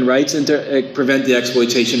rights and to prevent the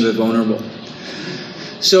exploitation of the vulnerable.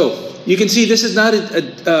 So you can see this is not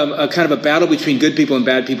a kind of a battle between good people and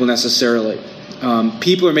bad people necessarily.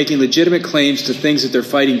 People are making legitimate claims to things that they're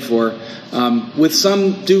fighting for with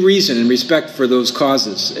some due reason and respect for those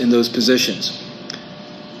causes and those positions.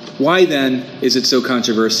 Why then is it so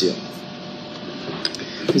controversial?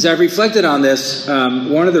 As I've reflected on this,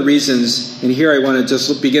 one of the reasons, and here I want to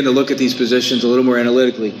just begin to look at these positions a little more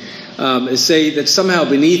analytically, is say that somehow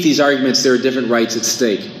beneath these arguments there are different rights at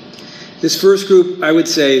stake. This first group, I would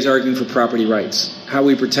say, is arguing for property rights, how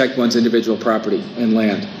we protect one's individual property and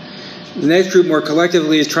land. The next group, more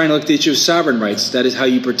collectively, is trying to look at the issue of sovereign rights. That is how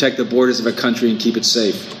you protect the borders of a country and keep it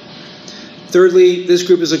safe. Thirdly, this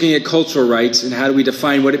group is looking at cultural rights and how do we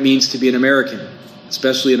define what it means to be an American,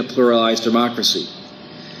 especially in a pluralized democracy.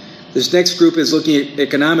 This next group is looking at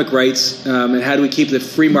economic rights and how do we keep the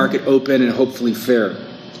free market open and hopefully fair.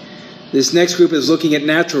 This next group is looking at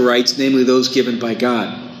natural rights, namely those given by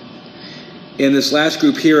God. And this last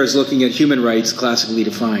group here is looking at human rights classically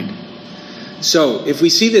defined. So if we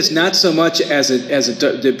see this not so much as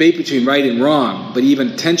a debate between right and wrong, but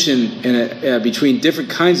even tension between different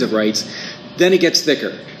kinds of rights, then it gets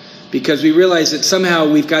thicker. Because we realize that somehow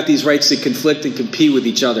we've got these rights that conflict and compete with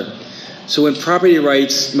each other. So when property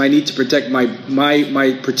rights, my need to protect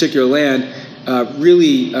my particular land,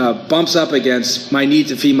 really bumps up against my need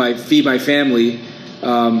to feed my family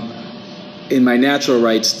in my natural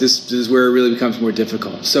rights, this is where it really becomes more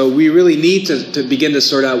difficult. So we really need to begin to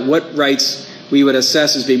sort out what rights we would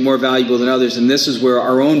assess as being more valuable than others, and this is where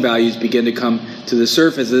our own values begin to come to the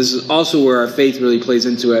surface. This is also where our faith really plays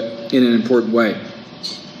into it in an important way.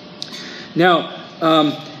 Now,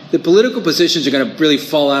 the political positions are going to really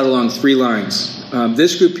fall out along three lines.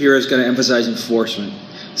 This group here is going to emphasize enforcement.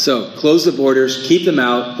 So, close the borders, keep them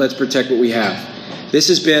out, let's protect what we have. This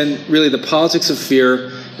has been really the politics of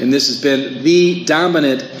fear, and this has been the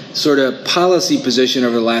dominant sort of policy position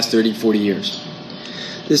over the last 30, 40 years.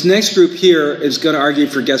 This next group here is going to argue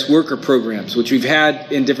for guest worker programs, which we've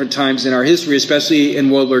had in different times in our history, especially in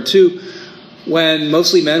World War II, when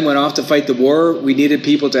mostly men went off to fight the war. We needed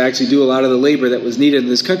people to actually do a lot of the labor that was needed in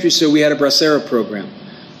this country, so we had a bracero program.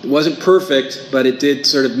 It wasn't perfect, but it did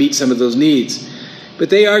sort of meet some of those needs. But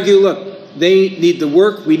they argue, look, they need the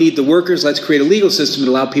work, we need the workers, let's create a legal system that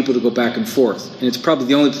allow people to go back and forth. And it's probably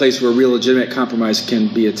the only place where a real legitimate compromise can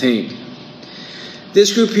be attained.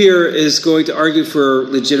 This group here is going to argue for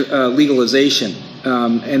legalization,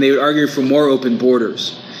 and they would argue for more open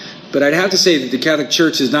borders. But I'd have to say that the Catholic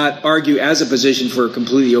Church does not argue as a position for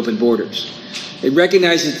completely open borders. It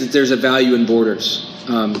recognizes that there's a value in borders.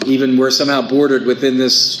 Even we're somehow bordered within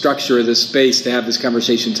this structure, this space, to have this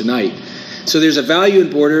conversation tonight. So there's a value in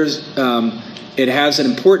borders. It has an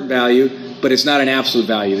important value, but it's not an absolute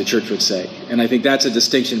value, the Church would say. And I think that's a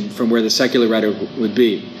distinction from where the secular writer would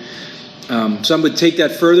be. Some would take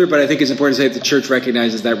that further, but I think it's important to say that the Church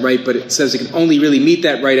recognizes that right, but it says it can only really meet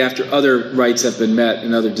that right after other rights have been met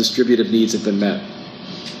and other distributive needs have been met.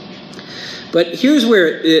 But here's where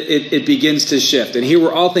it begins to shift, and here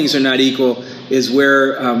where all things are not equal is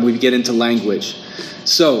where we get into language.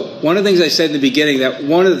 So one of the things I said in the beginning, that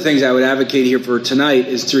one of the things I would advocate here for tonight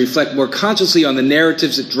is to reflect more consciously on the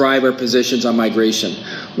narratives that drive our positions on migration.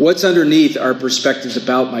 What's underneath our perspectives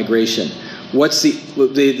about migration? What's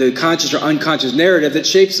the conscious or unconscious narrative that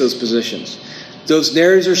shapes those positions? Those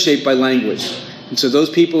narratives are shaped by language. And so those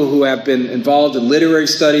people who have been involved in literary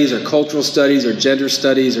studies or cultural studies or gender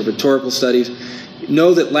studies or rhetorical studies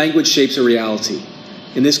know that language shapes a reality.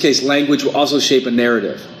 In this case, language will also shape a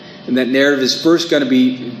narrative. And that narrative is first going to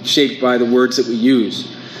be shaped by the words that we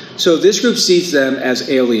use. So this group sees them as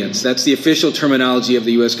aliens. That's the official terminology of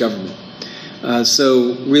the U.S. government.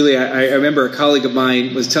 So really, I remember a colleague of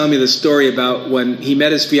mine was telling me the story about when he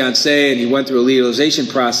met his fiancée and he went through a legalization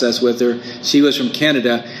process with her. She was from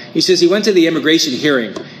Canada. He says he went to the immigration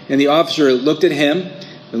hearing, and the officer looked at him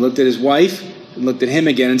and looked at his wife and looked at him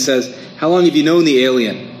again and says, "How long have you known the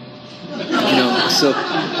alien?" So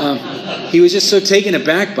he was just so taken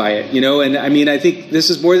aback by it, And I mean, I think this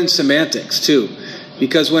is more than semantics too,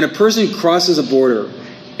 because when a person crosses a border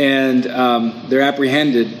and they're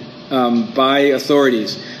apprehended by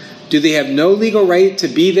authorities, do they have no legal right to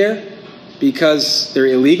be there because they're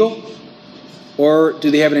illegal? Or do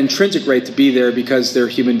they have an intrinsic right to be there because they're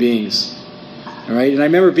human beings? All right. And I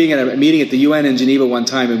remember being at a meeting at the UN in Geneva one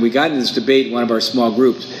time, and we got into this debate in one of our small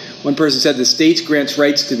groups. One person said the states grants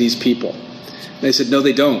rights to these people. And I said, no,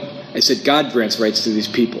 they don't. I said, God grants rights to these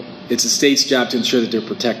people. It's the state's job to ensure that they're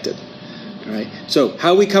protected. All right. So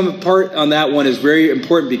how we come apart on that one is very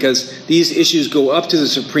important, because these issues go up to the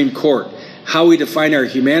Supreme Court. How we define our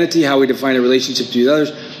humanity, how we define our relationship to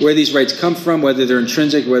others, where these rights come from, whether they're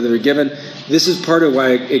intrinsic, whether they're given. This is part of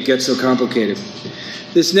why it gets so complicated.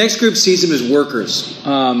 This next group sees them as workers.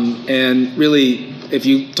 And really, if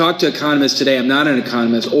you talk to economists today, I'm not an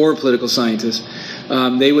economist or a political scientist,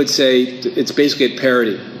 they would say it's basically at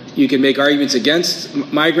parity. You can make arguments against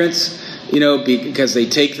migrants, because they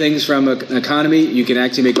take things from an economy. You can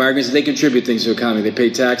actually make arguments that they contribute things to the economy. They pay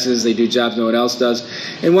taxes, they do jobs no one else does.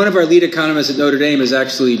 And one of our lead economists at Notre Dame has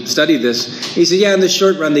actually studied this. He said, yeah, in the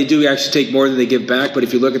short run, they do actually take more than they give back, but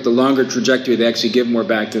if you look at the longer trajectory, they actually give more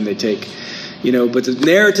back than they take. But the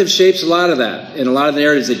narrative shapes a lot of that. And a lot of the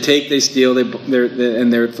narratives, they take, they steal,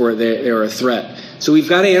 and therefore they're a threat. So we've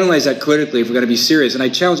got to analyze that critically if we're going to be serious. And I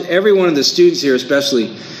challenge every one of the students here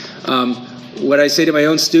especially, what I say to my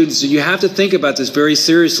own students is you have to think about this very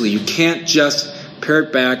seriously. You can't just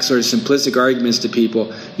parrot back sort of simplistic arguments to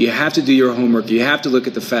people. You have to do your homework. You have to look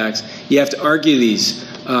at the facts. You have to argue these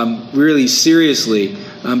really seriously,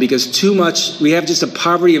 because too much, we have just a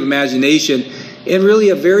poverty of imagination and really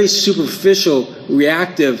a very superficial,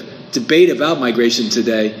 reactive debate about migration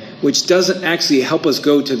today, which doesn't actually help us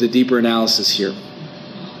go to the deeper analysis here.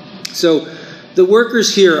 So the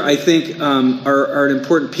workers here, I think, are an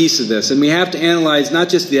important piece of this. And we have to analyze not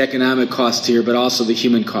just the economic costs here, but also the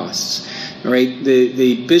human costs. All right?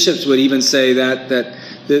 The bishops would even say that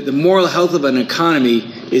the moral health of an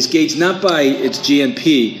economy is gauged not by its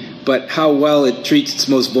GNP, but how well it treats its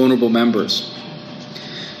most vulnerable members.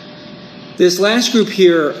 This last group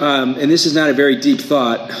here, and this is not a very deep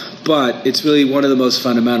thought, but it's really one of the most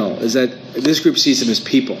fundamental, is that this group sees them as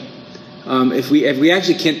people. If we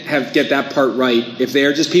actually can't get that part right, if they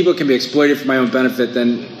are just people who can be exploited for my own benefit,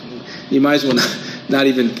 then you might as well not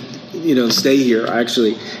even stay here,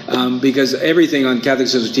 actually, because everything on Catholic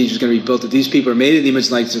social teaching is going to be built that these people are made in the image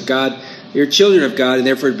and likeness of God. They're children of God, and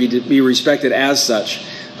therefore be respected as such.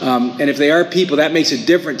 And if they are people, that makes a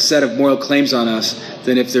different set of moral claims on us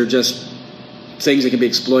than if they're just things that can be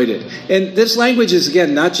exploited. And this language is,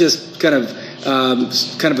 again, not just kind of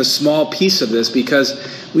a small piece of this,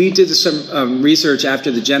 because we did some research after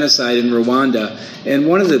the genocide in Rwanda, and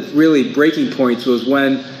one of the really breaking points was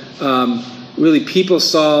when really people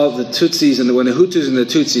saw the Tutsis, and when the Hutus and the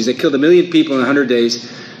Tutsis, they killed 1 million people in 100 days.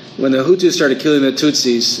 When the Hutus started killing the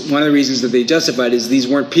Tutsis, one of the reasons that they justified is these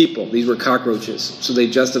weren't people, these were cockroaches. So they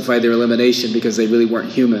justified their elimination because they really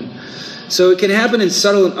weren't human. So it can happen in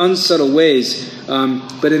subtle and unsubtle ways,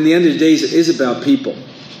 but in the end of the day, it is about people.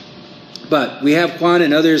 But we have Juan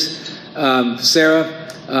and others, Sarah,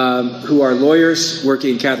 who are lawyers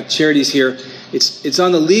working in Catholic Charities here. It's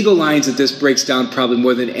on the legal lines that this breaks down probably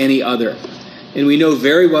more than any other. And we know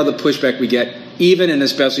very well the pushback we get, even and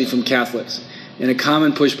especially from Catholics. And a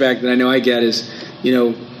common pushback that I know I get is,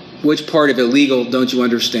 which part of illegal don't you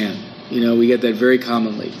understand? We get that very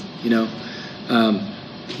commonly,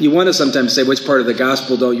 You want to sometimes say, which part of the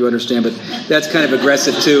gospel don't you understand? But that's kind of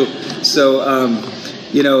aggressive too. So,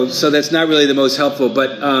 so that's not really the most helpful.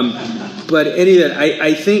 But anyway,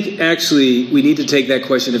 I think actually we need to take that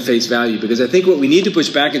question at face value, because I think what we need to push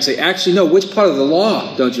back and say, actually, no, which part of the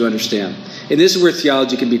law don't you understand? And this is where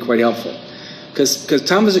theology can be quite helpful. Because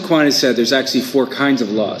Thomas Aquinas said there's actually 4 kinds of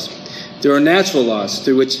laws. There are natural laws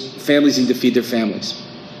through which families need to feed their families.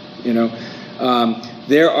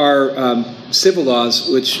 There are civil laws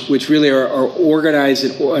which really are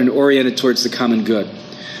organized and oriented towards the common good.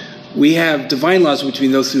 We have divine laws which we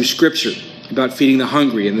know through Scripture about feeding the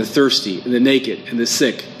hungry and the thirsty and the naked and the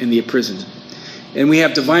sick and the imprisoned. And we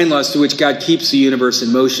have divine laws through which God keeps the universe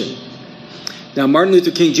in motion. Now, Martin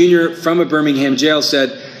Luther King Jr. from a Birmingham jail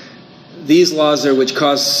said, these laws which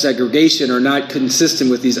cause segregation are not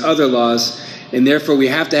consistent with these other laws, And therefore, we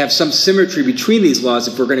have to have some symmetry between these laws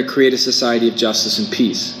if we're going to create a society of justice and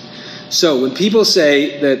peace. So when people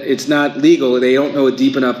say that it's not legal, they don't know a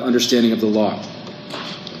deep enough understanding of the law.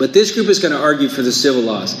 But this group is going to argue for the civil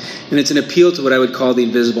laws, and it's an appeal to what I would call the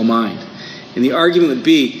invisible mind. And the argument would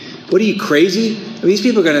be, what are you, crazy? I mean, these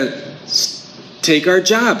people are going to take our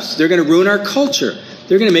jobs. They're going to ruin our culture.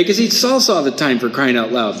 They're going to make us eat salsa all the time, for crying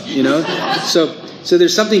out loud, you know? So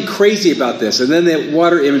there's something crazy about this. And then the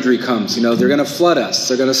water imagery comes, you know, they're going to flood us.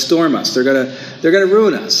 They're going to storm us. They're going to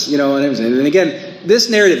ruin us, you know, and everything. And again, this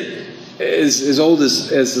narrative is as old as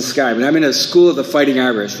the sky. I mean, I'm in a school of the Fighting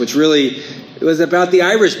Irish, which really it was about the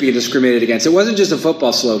Irish being discriminated against. It wasn't just a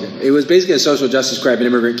football slogan. It was basically a social justice cry of an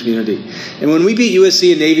immigrant community. And when we beat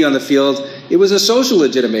USC and Navy on the field, it was a social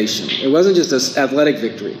legitimation. It wasn't just an athletic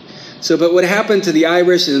victory. So, but what happened to the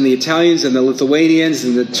Irish and the Italians and the Lithuanians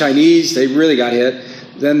and the Chinese, they really got hit.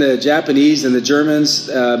 Then the Japanese and the Germans,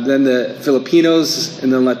 then the Filipinos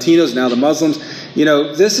and the Latinos, now the Muslims. You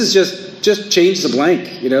know, this is just change the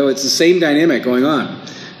blank. You know, it's the same dynamic going on.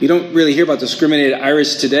 You don't really hear about discriminated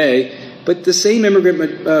Irish today, but the same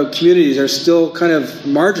immigrant communities are still kind of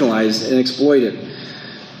marginalized and exploited.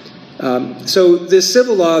 So the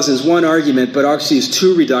civil laws is one argument, but actually is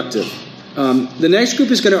too reductive. The next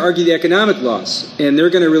group is going to argue the economic laws, and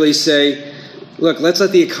they're going to really say, look, let's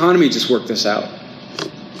let the economy just work this out,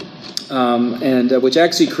 which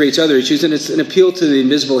actually creates other issues, and it's an appeal to the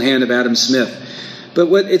invisible hand of Adam Smith. But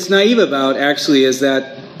what it's naive about, actually, is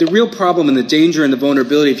that the real problem and the danger and the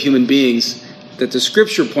vulnerability of human beings that the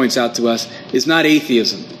Scripture points out to us is not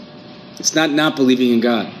atheism. It's not believing in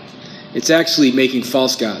God. It's actually making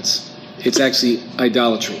false gods. It's actually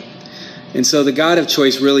idolatry. And so the God of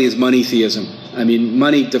choice really is money theism. I mean,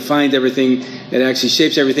 money defined everything. It actually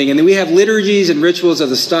shapes everything. And then we have liturgies and rituals of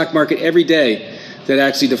the stock market every day that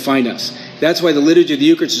actually define us. That's why the liturgy of the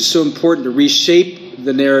Eucharist is so important to reshape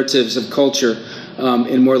the narratives of culture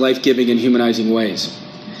in more life-giving and humanizing ways.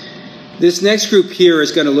 This next group here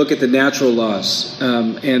is going to look at the natural laws.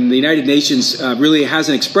 And the United Nations really has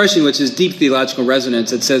an expression which is deep theological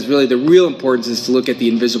resonance that says really the real importance is to look at the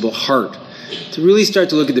invisible heart, to really start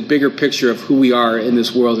to look at the bigger picture of who we are in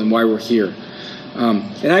this world and why we're here.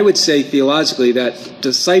 And I would say theologically that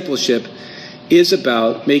discipleship is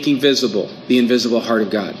about making visible the invisible heart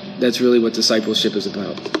of God. That's really what discipleship is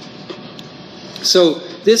about. So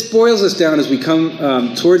this boils us down as we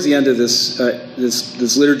come towards the end of this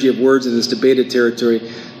liturgy of words and this debated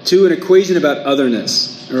territory to an equation about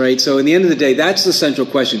otherness. All right. So in the end of the day, that's the central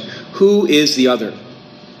question: who is the other?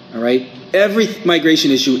 All right. Every migration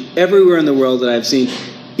issue everywhere in the world that I've seen,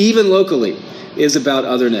 even locally, is about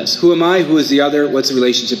otherness. Who am I? Who is the other? What's the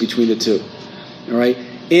relationship between the two? All right.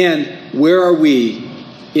 And where are we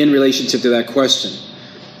in relationship to that question?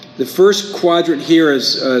 The first quadrant here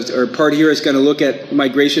or part here is going to look at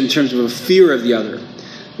migration in terms of a fear of the other.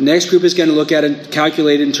 The next group is going to look at it,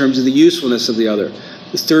 calculate it in terms of the usefulness of the other.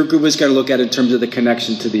 The third group is going to look at it in terms of the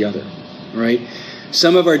connection to the other. Right?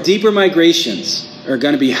 Some of our deeper migrations are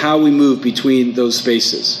going to be how we move between those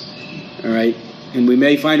spaces. All right? And we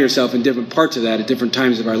may find ourselves in different parts of that at different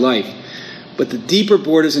times of our life. But the deeper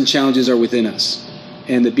borders and challenges are within us.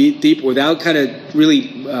 And the deep, without kind of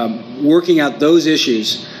really working out those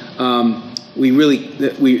issues, they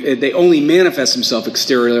only manifest themselves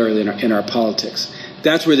exteriorly in our politics.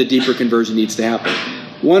 That's where the deeper conversion needs to happen.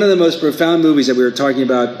 One of the most profound movies that we were talking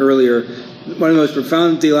about earlier, one of the most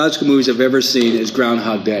profound theological movies I've ever seen is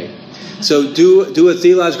Groundhog Day. So do a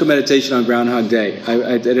theological meditation on Groundhog Day.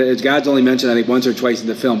 God's only mentioned, I think, once or twice in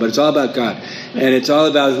the film, but it's all about God. And it's all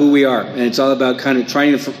about who we are. And it's all about kind of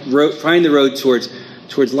trying the road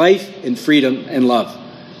towards life and freedom and love.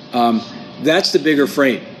 That's the bigger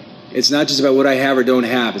frame. It's not just about what I have or don't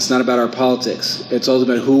have. It's not about our politics. It's also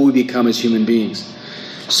about who we become as human beings.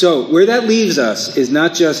 So where that leaves us is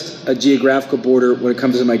not just a geographical border when it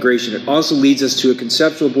comes to migration. It also leads us to a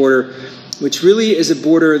conceptual border, which really is a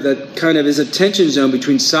border that kind of is a tension zone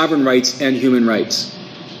between sovereign rights and human rights.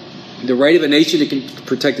 The right of a nation to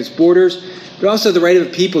protect its borders, but also the right of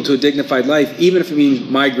a people to a dignified life, even if it means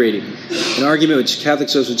migrating, an argument which Catholic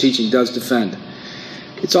social teaching does defend.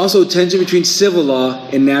 It's also a tension between civil law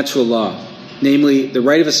and natural law, namely the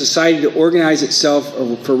right of a society to organize itself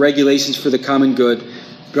for regulations for the common good,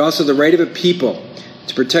 but also the right of a people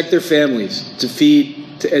to protect their families, to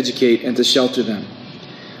feed, to educate, and to shelter them.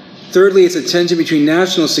 Thirdly, it's a tension between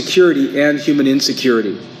national security and human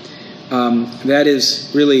insecurity. That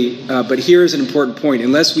is really, but here is an important point.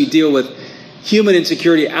 Unless we deal with human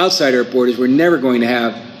insecurity outside our borders, we're never going to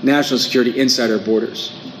have national security inside our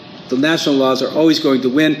borders. The national laws are always going to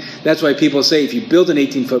win. That's why people say if you build an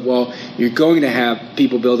 18-foot wall, you're going to have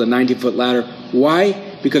people build a 90-foot ladder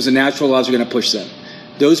Why? Because the natural laws are going to push them.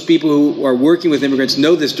 Those people who are working with immigrants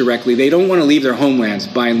know this directly. They don't want to leave their homelands,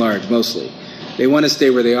 by and large, mostly. They want to stay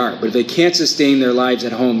where they are. But if they can't sustain their lives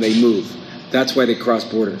at home, they move. That's why they cross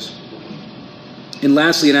borders. And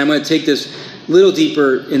lastly, and I'm going to take this a little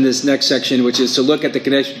deeper in this next section, which is to look at the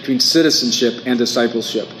connection between citizenship and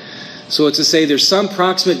discipleship. So it's to say there's some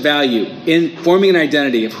proximate value in forming an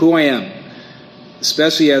identity of who I am,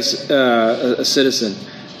 especially as a citizen,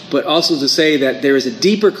 but also to say that there is a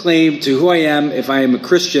deeper claim to who I am if I am a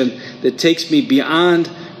Christian that takes me beyond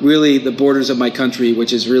really the borders of my country,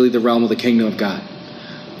 which is really the realm of the kingdom of God.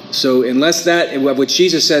 So unless that, what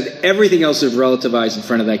Jesus said, everything else is relativized in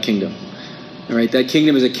front of that kingdom. All right, that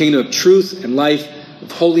kingdom is a kingdom of truth and life,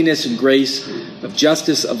 of holiness and grace, of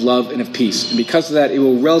justice, of love, and of peace. And because of that, it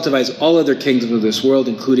will relativize all other kingdoms of this world,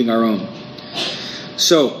 including our own.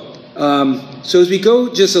 So as we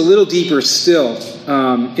go just a little deeper still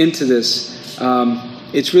into this,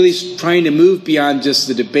 it's really trying to move beyond just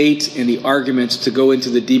the debate and the arguments to go into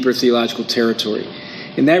the deeper theological territory.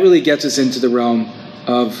 And that really gets us into the realm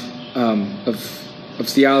of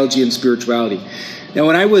theology and spirituality. Now,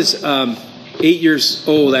 when I was 8 years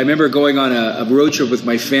old, I remember going on a road trip with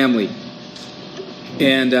my family.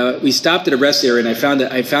 And we stopped at a rest area, and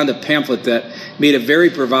I found a pamphlet that made a very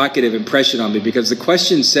provocative impression on me, because the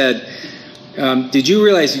question said, did you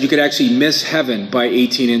realize that you could actually miss heaven by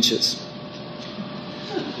 18 inches?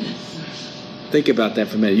 Think about that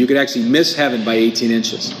for a minute. You could actually miss heaven by 18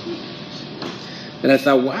 inches. And I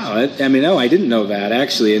thought, wow, no, I didn't know that,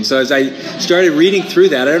 actually. And so as I started reading through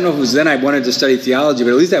that, I don't know if it was then I wanted to study theology,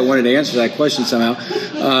 but at least I wanted to answer that question somehow.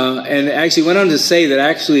 And actually went on to say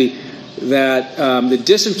that the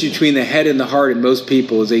distance between the head and the heart in most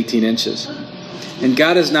people is 18 inches. And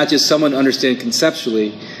God is not just someone to understand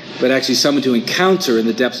conceptually, but actually someone to encounter in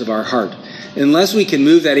the depths of our heart. Unless we can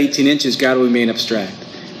move that 18 inches, God will remain abstract.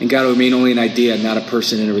 And God will remain only an idea, not a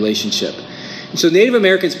person in a relationship. And so Native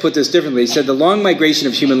Americans put this differently. They said the long migration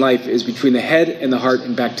of human life is between the head and the heart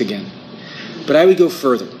and back again. But I would go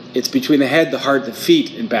further. It's between the head, the heart, the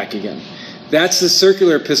feet, and back again. That's the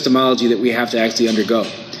circular epistemology that we have to actually undergo.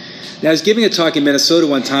 Now, I was giving a talk in Minnesota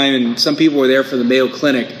one time, and some people were there for the Mayo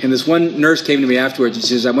Clinic. And this one nurse came to me afterwards and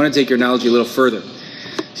she says, I want to take your analogy a little further.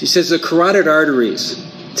 She says the carotid arteries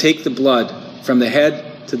take the blood from the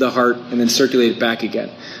head to the heart and then circulate it back again.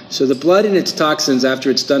 So the blood and its toxins, after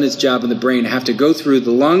it's done its job in the brain, have to go through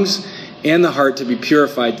the lungs and the heart to be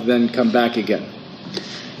purified to then come back again.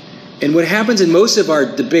 And what happens in most of our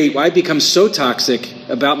debate, why it becomes so toxic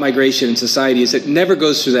about migration in society, is it never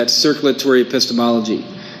goes through that circulatory epistemology.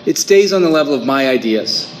 It stays on the level of my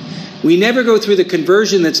ideas. We never go through the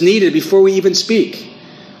conversion that's needed before we even speak,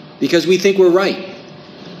 because we think we're right.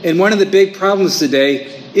 And one of the big problems today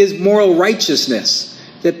is moral righteousness,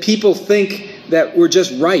 that people think that we're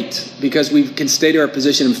just right because we can state our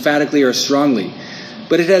position emphatically or strongly.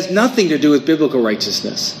 But it has nothing to do with biblical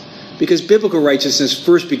righteousness, because biblical righteousness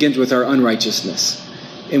first begins with our unrighteousness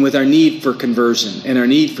and with our need for conversion and our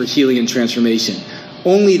need for healing and transformation.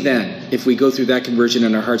 Only then, if we go through that conversion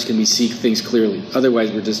in our hearts, can we see things clearly.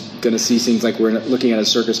 Otherwise, we're just going to see things like we're looking at a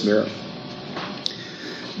circus mirror.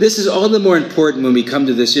 This is all the more important when we come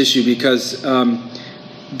to this issue because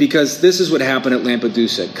this is what happened at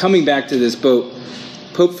Lampedusa. Coming back to this boat,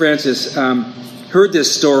 Pope Francis heard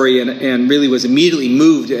this story and really was immediately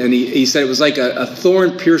moved. And he said it was like a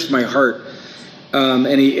thorn pierced my heart. And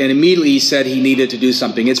immediately he said he needed to do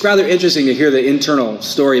something. It's rather interesting to hear the internal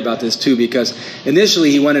story about this too, because initially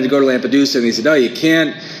he wanted to go to Lampedusa and he said, "Oh, you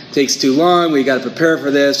can't. It takes too long. We got to prepare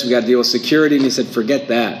for this. We got to deal with security." And he said, "Forget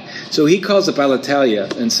that." So he calls up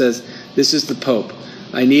Alitalia and says, "This is the Pope.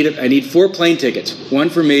 I need 4 plane tickets, 1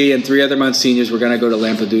 for me and 3 other Monsignors. We're going to go to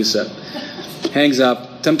Lampedusa." Hangs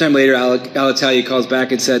up. Sometime later, Alitalia calls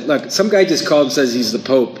back and said, "Look, some guy just called and says he's the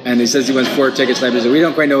Pope, and he says he wants 4 tickets to Lampedusa. We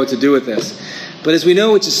don't quite know what to do with this." But as we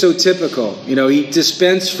know, which is so typical, he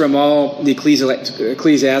dispensed from all the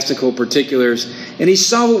ecclesiastical particulars, and he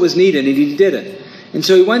saw what was needed, and he did it. And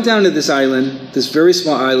so he went down to this island, this very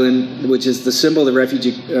small island, which is the symbol of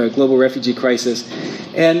the global refugee crisis.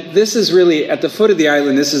 And this is really, at the foot of the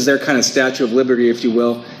island, this is their kind of Statue of Liberty, if you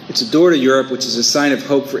will. It's a door to Europe, which is a sign of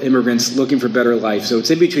hope for immigrants looking for better life. So it's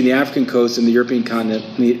in between the African coast and the European continent,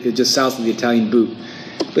 just south of the Italian boot.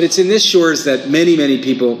 But it's in this shores that many, many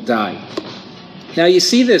people die. Now you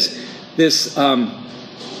see this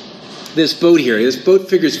boat here. This boat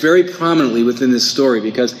figures very prominently within this story,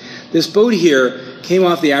 because this boat here came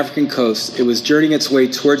off the African coast. It was journeying its way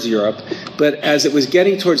towards Europe, but as it was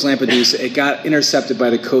getting towards Lampedusa, it got intercepted by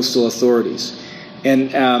the coastal authorities.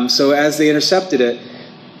 And so as they intercepted it,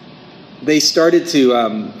 they started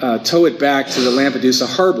to tow it back to the Lampedusa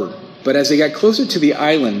harbor. But as they got closer to the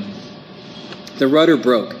island, the rudder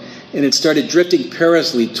broke, and it started drifting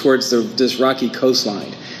perilously towards this rocky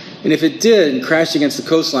coastline. And if it did and crashed against the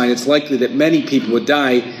coastline, it's likely that many people would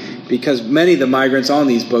die because many of the migrants on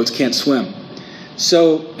these boats can't swim.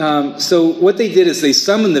 So what they did is they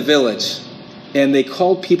summoned the village, and they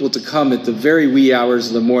called people to come at the very wee hours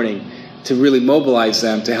of the morning to really mobilize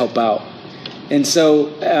them to help out. And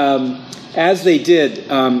so as they did,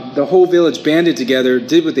 the whole village banded together,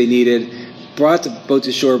 did what they needed, brought the boat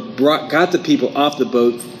to shore, got the people off the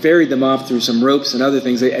boat, ferried them off through some ropes and other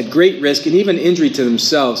things. They, at great risk and even injury to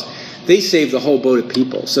themselves, they saved the whole boat of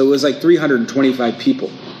people. So it was like 325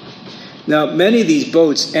 people. Now, many of these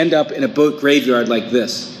boats end up in a boat graveyard like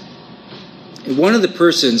this. And one of the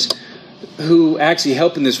persons who actually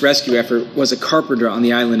helped in this rescue effort was a carpenter on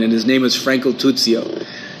the island, and his name was Franco Tuzio.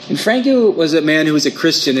 And Franco was a man who was a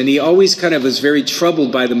Christian, and he always kind of was very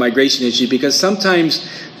troubled by the migration issue because sometimes,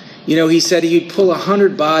 you know, he said he'd pull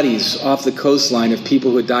 100 bodies off the coastline of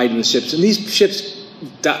people who had died in the ships. And these ships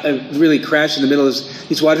really crashed in the middle of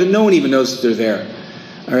these waters, and no one even knows that they're there.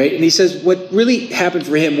 All right? And he says what really happened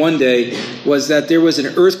for him one day was that there was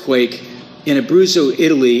an earthquake in Abruzzo,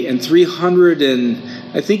 Italy, and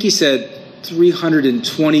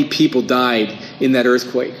 320 people died in that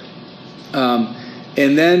earthquake.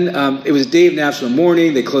 And then it was a day of national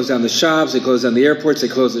mourning. They closed down the shops. They closed down the airports. They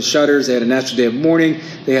closed the shutters. They had a national day of mourning.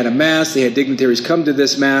 They had a mass. They had dignitaries come to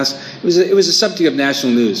this mass. It was a subject of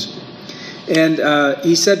national news. And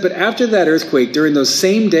he said, but after that earthquake, during those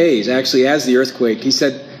same days, actually as the earthquake, he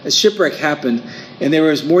said a shipwreck happened, and there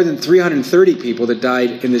was more than 330 people that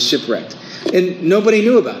died in this shipwreck. And nobody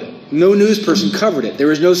knew about it. No news person covered it. There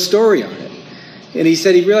was no story on it. And he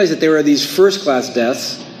said he realized that there were these first-class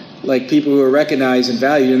deaths, like people who were recognized and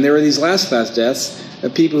valued, and there were these last-class deaths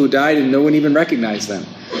of people who died and no one even recognized them.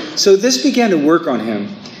 So this began to work on him.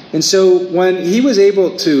 And so when he was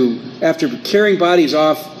able to, after carrying bodies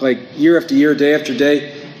off like year after year, day after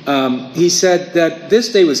day, he said that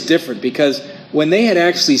this day was different because when they had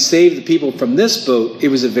actually saved the people from this boat, it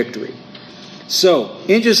was a victory. So,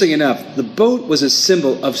 interesting enough, the boat was a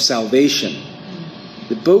symbol of salvation.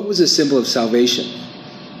 The boat was a symbol of salvation.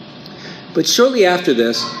 But shortly after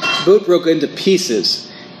this, the boat broke into pieces,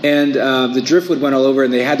 and the driftwood went all over,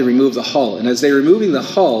 and they had to remove the hull. And as they were removing the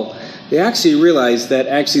hull, they actually realized that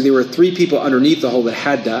actually there were 3 people underneath the hull that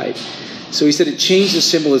had died. So he said it changed the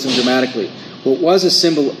symbolism dramatically. What was a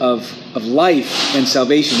symbol of life and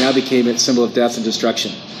salvation now became a symbol of death and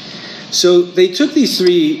destruction. So they took these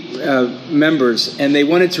 3 members, and they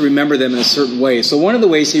wanted to remember them in a certain way. So one of the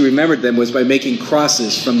ways he remembered them was by making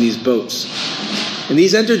crosses from these boats. And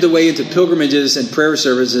these entered the way into pilgrimages and prayer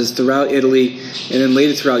services throughout Italy, and then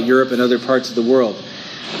later throughout Europe and other parts of the world.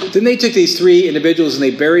 Then they took these 3 individuals and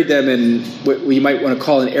they buried them in what you might want to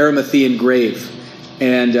call an Arimathean grave.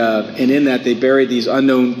 And in that they buried these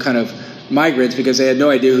unknown kind of migrants because they had no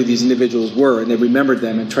idea who these individuals were, and they remembered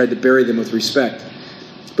them and tried to bury them with respect.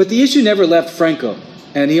 But the issue never left Franco,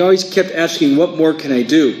 and he always kept asking, what more can I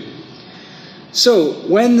do? So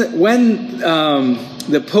when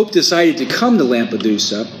the Pope decided to come to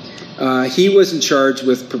Lampedusa, he was in charge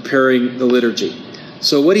with preparing the liturgy.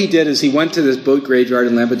 So what he did is he went to this boat graveyard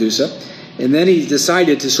in Lampedusa, and then he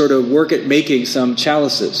decided to sort of work at making some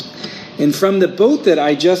chalices. And from the boat that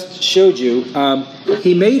I just showed you,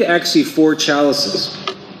 he made actually 4 chalices.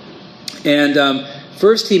 And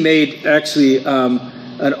first he made actually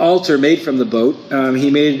an altar made from the boat. He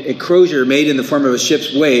made a crozier made in the form of a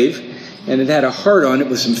ship's wave, and it had a heart on it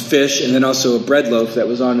with some fish, and then also a bread loaf that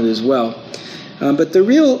was on it as well. But the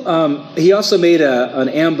real, he also made an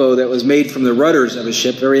ambo that was made from the rudders of a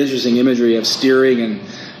ship. Very interesting imagery of steering and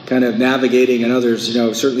kind of navigating and others, you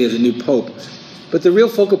know, certainly as a new pope. But the real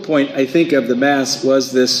focal point, I think, of the Mass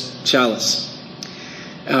was this chalice.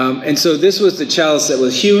 And so this was the chalice that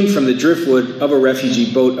was hewn from the driftwood of a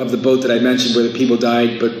refugee boat, of the boat that I mentioned where the people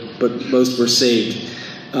died, but most were saved.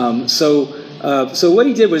 So what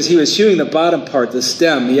he did was he was hewing the bottom part, the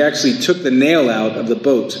stem. He actually took the nail out of the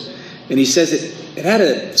boat. And he says it had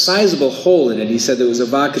a sizable hole in it. He said that it was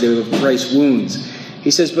evocative of Christ's wounds.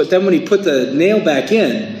 He says, but then when he put the nail back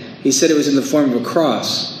in, he said it was in the form of a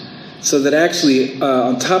cross. So that actually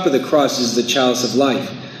on top of the cross is the chalice of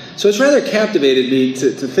life. So it's rather captivated me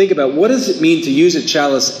to think about what does it mean to use a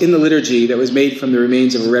chalice in the liturgy that was made from the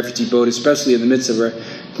remains of a refugee boat, especially in the midst of a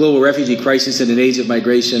global refugee crisis and an age of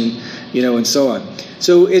migration, you know, and so on.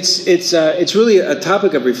 So it's really a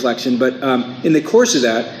topic of reflection. But in the course of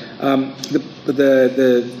that,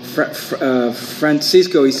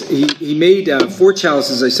 Francisco he made 4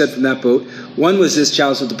 chalices, I said, from that boat. One was this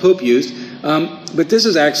chalice that the Pope used, but this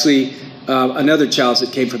is actually another chalice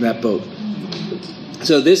that came from that boat.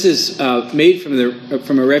 So this is made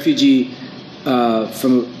from a refugee,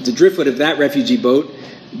 from the driftwood of that refugee boat.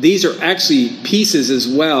 These are actually pieces as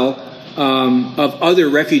well of other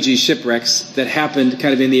refugee shipwrecks that happened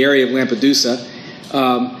kind of in the area of Lampedusa.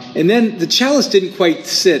 And then the chalice didn't quite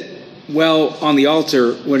sit well on the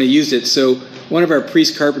altar when I used it. So one of our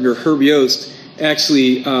priest carpenter, Herb Yost,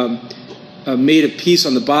 actually made a piece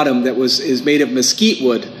on the bottom that is made of mesquite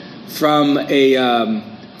wood from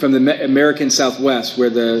the American Southwest, where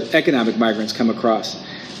the economic migrants come across.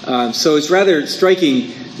 So it's rather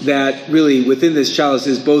striking that really within this chalice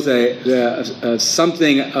is both a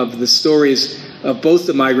something of the stories of both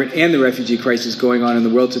the migrant and the refugee crisis going on in the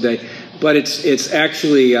world today. But it's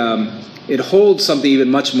actually, it holds something even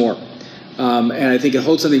much more. And I think it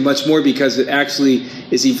holds something much more because it actually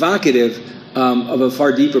is evocative of a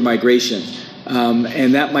far deeper migration.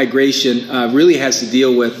 And that migration really has to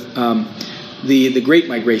deal with the Great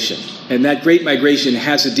Migration. And that Great Migration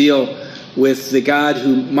has to deal with the God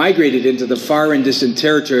who migrated into the far and distant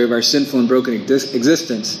territory of our sinful and broken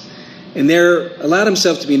existence. And there allowed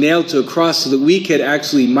himself to be nailed to a cross so that we could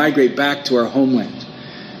actually migrate back to our homeland.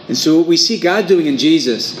 And so what we see God doing in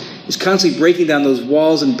Jesus is constantly breaking down those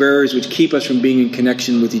walls and barriers which keep us from being in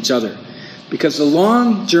connection with each other. Because the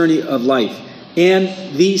long journey of life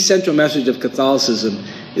and the central message of Catholicism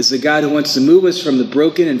is the God who wants to move us from the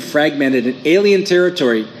broken and fragmented and alien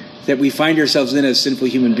territory that we find ourselves in as sinful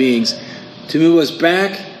human beings to move us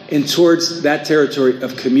back and towards that territory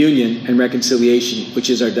of communion and reconciliation, which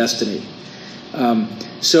is our destiny.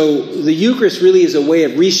 So the Eucharist really is a way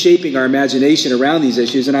of reshaping our imagination around these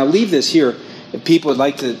issues, and I'll leave this here if people would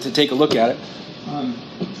like to take a look at it.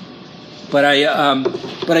 But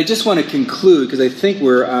I just want to conclude, because I think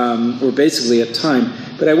we're basically at time.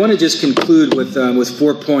 But I want to just conclude with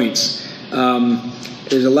 4 points.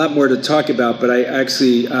 There's a lot more to talk about, but I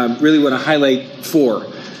actually really want to highlight 4.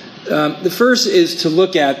 The first is to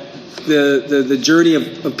look at the journey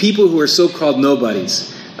of people who are so-called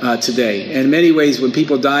nobodies today. And in many ways, when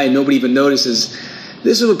people die and nobody even notices,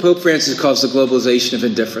 this is what Pope Francis calls the globalization of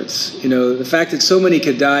indifference. You know, the fact that so many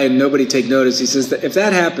could die and nobody take notice, he says that if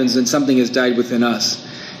that happens, then something has died within us.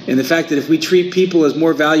 And the fact that if we treat people as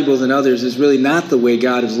more valuable than others is really not the way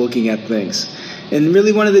God is looking at things. And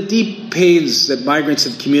really one of the deep pains that migrants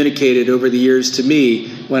have communicated over the years to me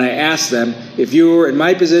when I ask them, if you were in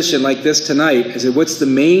my position like this tonight, I said, what's the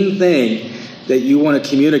main thing that you want to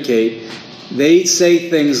communicate? They say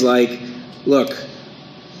things like, look,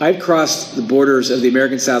 I've crossed the borders of the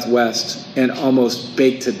American Southwest and almost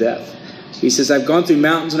baked to death. He says, I've gone through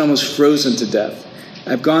mountains and almost frozen to death.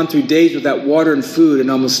 I've gone through days without water and food and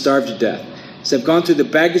almost starved to death. He said, I've gone through the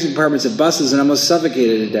baggage compartments of buses and almost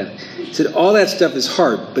suffocated to death. He said, all that stuff is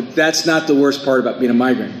hard, but that's not the worst part about being a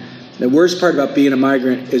migrant. The worst part about being a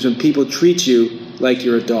migrant is when people treat you like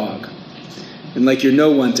you're a dog and like you're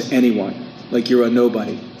no one to anyone, like you're a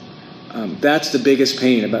nobody. That's the biggest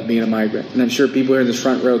pain about being a migrant. And I'm sure people here in this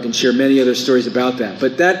front row can share many other stories about that.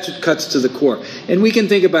 But that cuts to the core. And we can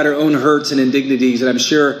think about our own hurts and indignities, and I'm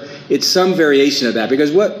sure it's some variation of that.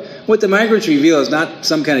 Because what the migrants reveal is not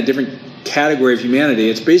some kind of different category of humanity.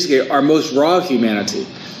 It's basically our most raw humanity.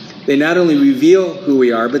 They not only reveal who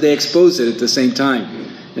we are, but they expose it at the same time.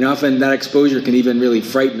 And often that exposure can even really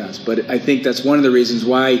frighten us. But I think that's one of the reasons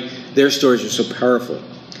why their stories are so powerful.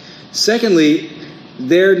 Secondly,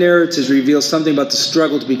 their narratives reveal something about the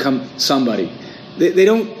struggle to become somebody. They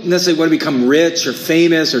don't necessarily want to become rich or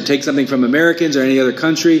famous or take something from Americans or any other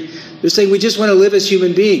country. They're saying we just want to live as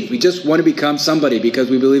human beings. We just want to become somebody because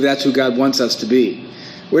we believe that's who God wants us to be.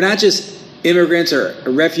 We're not just immigrants or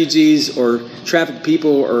refugees or trafficked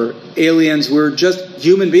people or aliens. We're just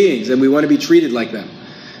human beings and we want to be treated like them.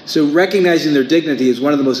 So recognizing their dignity is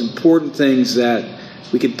one of the most important things that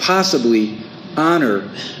we could possibly honor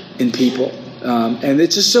in people. And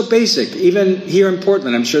it's just so basic. Even here in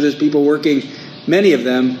Portland, I'm sure there's people working, many of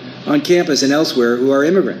them, on campus and elsewhere who are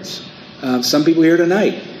immigrants. Some people here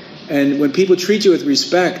tonight. And when people treat you with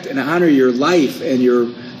respect and honor your life and your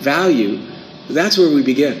value, that's where we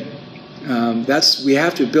begin. We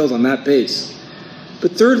have to build on that base.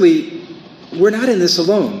 But thirdly, we're not in this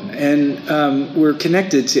alone, and we're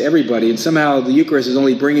connected to everybody, and somehow the Eucharist is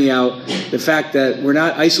only bringing out the fact that we're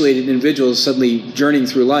not isolated individuals suddenly journeying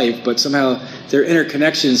through life, but somehow there are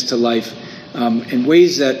interconnections to life in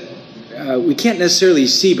ways that we can't necessarily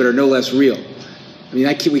see but are no less real. I mean,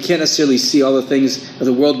 we can't necessarily see all the things of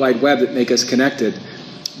the World Wide Web that make us connected,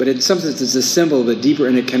 but in some sense it's a symbol of a deeper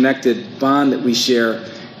interconnected bond that we share,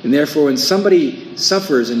 and therefore when somebody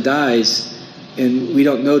suffers and dies, and we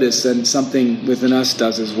don't notice, then something within us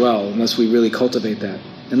does as well, unless we really cultivate that.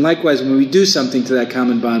 And likewise, when we do something to that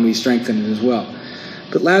common bond, we strengthen it as well.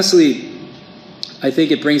 But lastly, I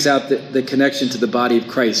think it brings out the connection to the body of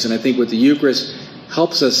Christ. And I think what the Eucharist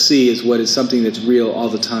helps us see is what is something that's real all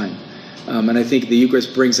the time. And I think the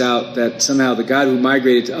Eucharist brings out that somehow the God who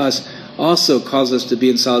migrated to us also calls us to be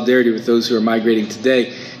in solidarity with those who are migrating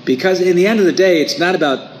today. Because in the end of the day, it's not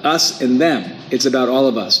about us and them. It's about all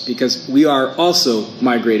of us, because we are also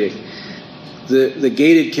migrating. The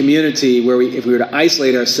gated community where if we were to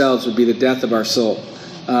isolate ourselves would be the death of our soul.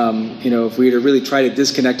 If we were to really try to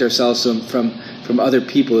disconnect ourselves from other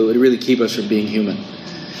people, it would really keep us from being human.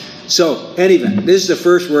 So, anyway, this is the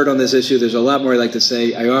first word on this issue. There's a lot more I'd like to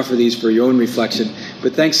say. I offer these for your own reflection.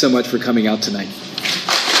 But thanks so much for coming out tonight.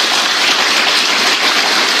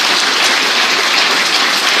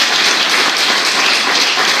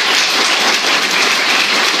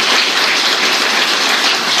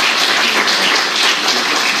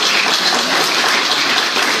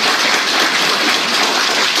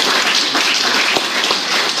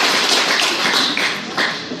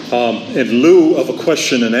 In lieu of a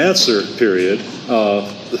question and answer period,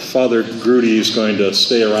 Father Grudy is going to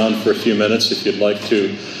stay around for a few minutes if you'd like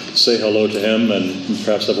to say hello to him and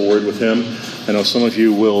perhaps have a word with him. I know some of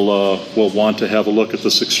you will want to have a look at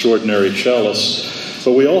this extraordinary chalice.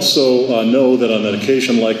 But we also know that on an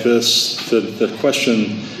occasion like this, the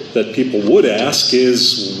question that people would ask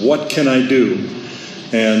is, what can I do?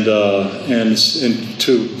 And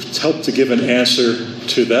to help to give an answer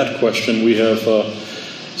to that question, we have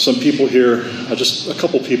some people here, just a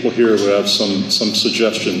couple people here who have some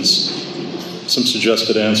suggestions, some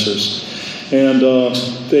suggested answers. And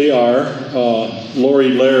they are Laurie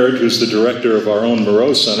Laird, who's the director of our own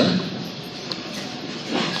Moreau Center,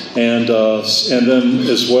 and then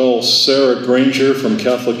as well Sarah Granger from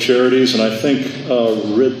Catholic Charities, and I think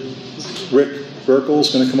Rick Burkle is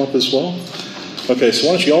going to come up as well. Okay, so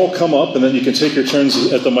why don't you all come up, and then you can take your turns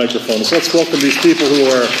at the microphone. So let's welcome these people who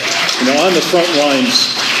are on the front lines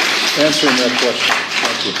answering that question.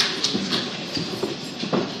 Thank you.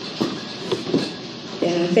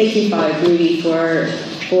 Yeah, thank you, Father Grudy, for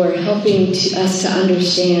helping us to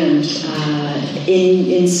understand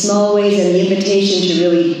in small ways, and the invitation to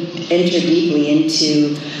really enter deeply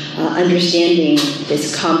into understanding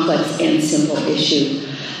this complex and simple issue.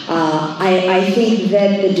 I think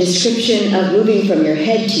that the description of moving from your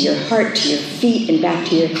head to your heart to your feet and back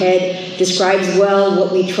to your head describes well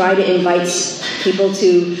what we try to invite people to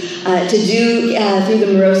do through the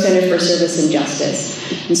Moreau Center for Service and Justice.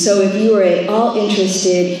 And so if you are at all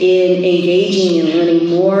interested in engaging and learning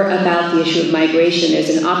more about the issue of migration, there's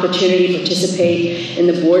an opportunity to participate in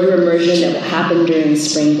the border immersion that will happen during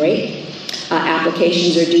spring break.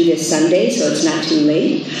 Applications are due this Sunday, so it's not too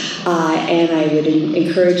late. And I would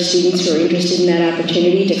encourage students who are interested in that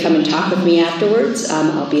opportunity to come and talk with me afterwards.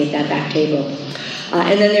 I'll be at that back table.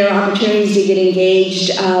 And then there are opportunities to get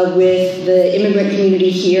engaged with the immigrant community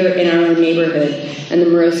here in our own neighborhood. And the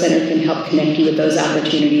Moreau Center can help connect you with those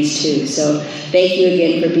opportunities too. So thank you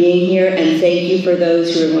again for being here, and thank you for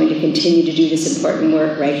those who are going to continue to do this important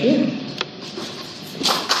work right here.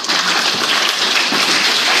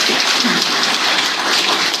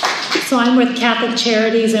 So I'm with Catholic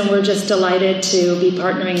Charities, and we're just delighted to be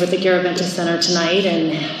partnering with the Garaventa Center tonight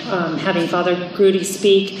and having Father Grudy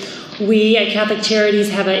speak. We at Catholic Charities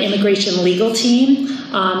have an immigration legal team,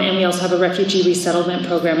 and we also have a refugee resettlement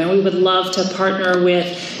program, and we would love to partner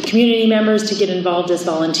with community members to get involved as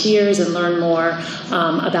volunteers and learn more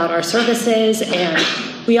about our services. And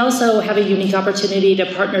we also have a unique opportunity to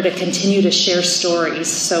partner to continue to share stories.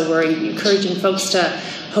 So we're encouraging folks to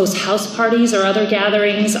host house parties or other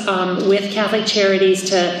gatherings with Catholic Charities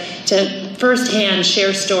to firsthand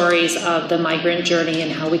share stories of the migrant journey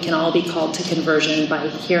and how we can all be called to conversion by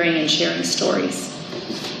hearing and sharing stories.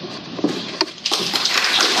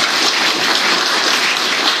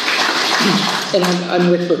 And I'm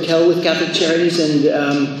with Raquel with Catholic Charities, and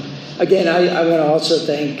again, I want to also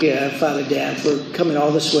thank Father Dan for coming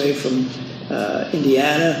all this way from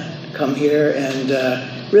Indiana to come here and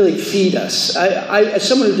really feed us. I, as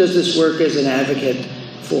someone who does this work as an advocate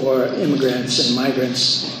for immigrants and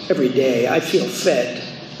migrants every day, I feel fed.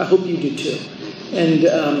 I hope you do too. And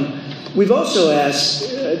we've also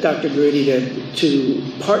asked Dr. Grudy to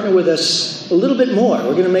partner with us a little bit more.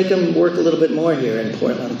 We're going to make him work a little bit more here in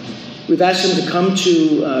Portland. We've asked him to come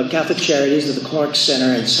to Catholic Charities at the Clark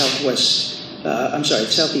Center in Southeast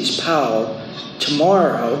Powell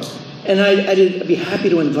tomorrow. And I'd be happy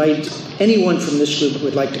to invite anyone from this group who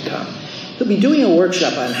would like to come. He'll be doing a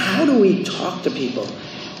workshop on how do we talk to people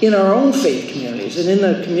in our own faith communities and in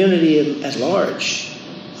the community at large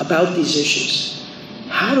about these issues.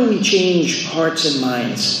 How do we change hearts and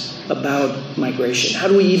minds about migration? How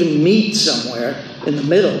do we even meet somewhere in the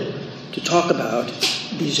middle to talk about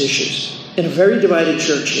these issues? In a very divided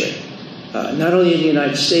church here, not only in the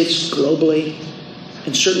United States, globally,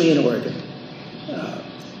 and certainly in Oregon.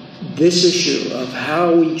 This issue of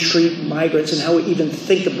how we treat migrants and how we even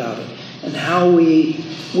think about it, and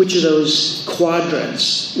which of those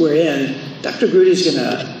quadrants we're in, Dr. Grudy is going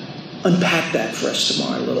to unpack that for us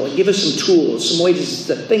tomorrow a little and give us some tools, some ways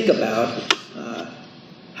to think about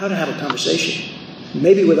how to have a conversation,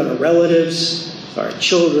 maybe with our relatives, our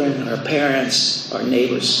children, our parents, our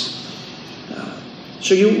neighbors.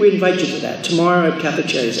 So we invite you to that tomorrow at Catholic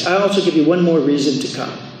Charities. I also give you one more reason to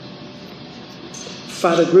come.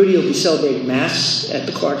 Father Grudy will be celebrating Mass at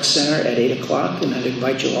the Clark Center at 8 o'clock, and I'd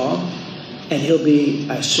invite you all. And he'll be,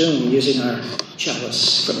 I assume, using our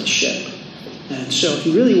chalice from the ship. And so if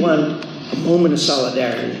you really want a moment of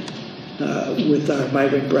solidarity with our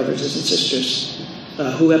migrant brothers and sisters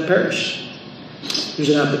who have perished, there's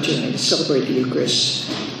an opportunity to celebrate the Eucharist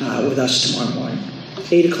with us tomorrow morning.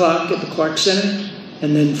 8 o'clock at the Clark Center,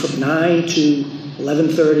 and then from 9 to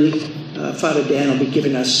 11:30, Father Dan will be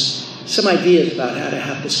giving us some ideas about how to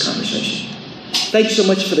have this conversation. Thanks so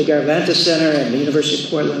much for the Garavanta Center and the University of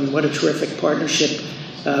Portland. What a terrific partnership.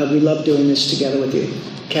 We love doing this together with you.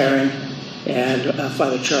 Karen and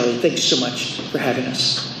Father Charlie, thanks so much for having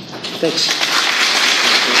us. Thanks.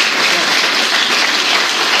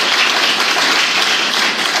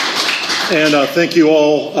 And thank you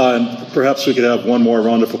all. Perhaps we could have one more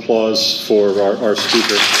round of applause for our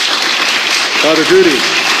speaker. Father Grudy,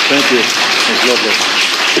 thank you. It was lovely.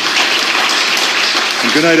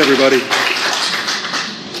 And good night, everybody.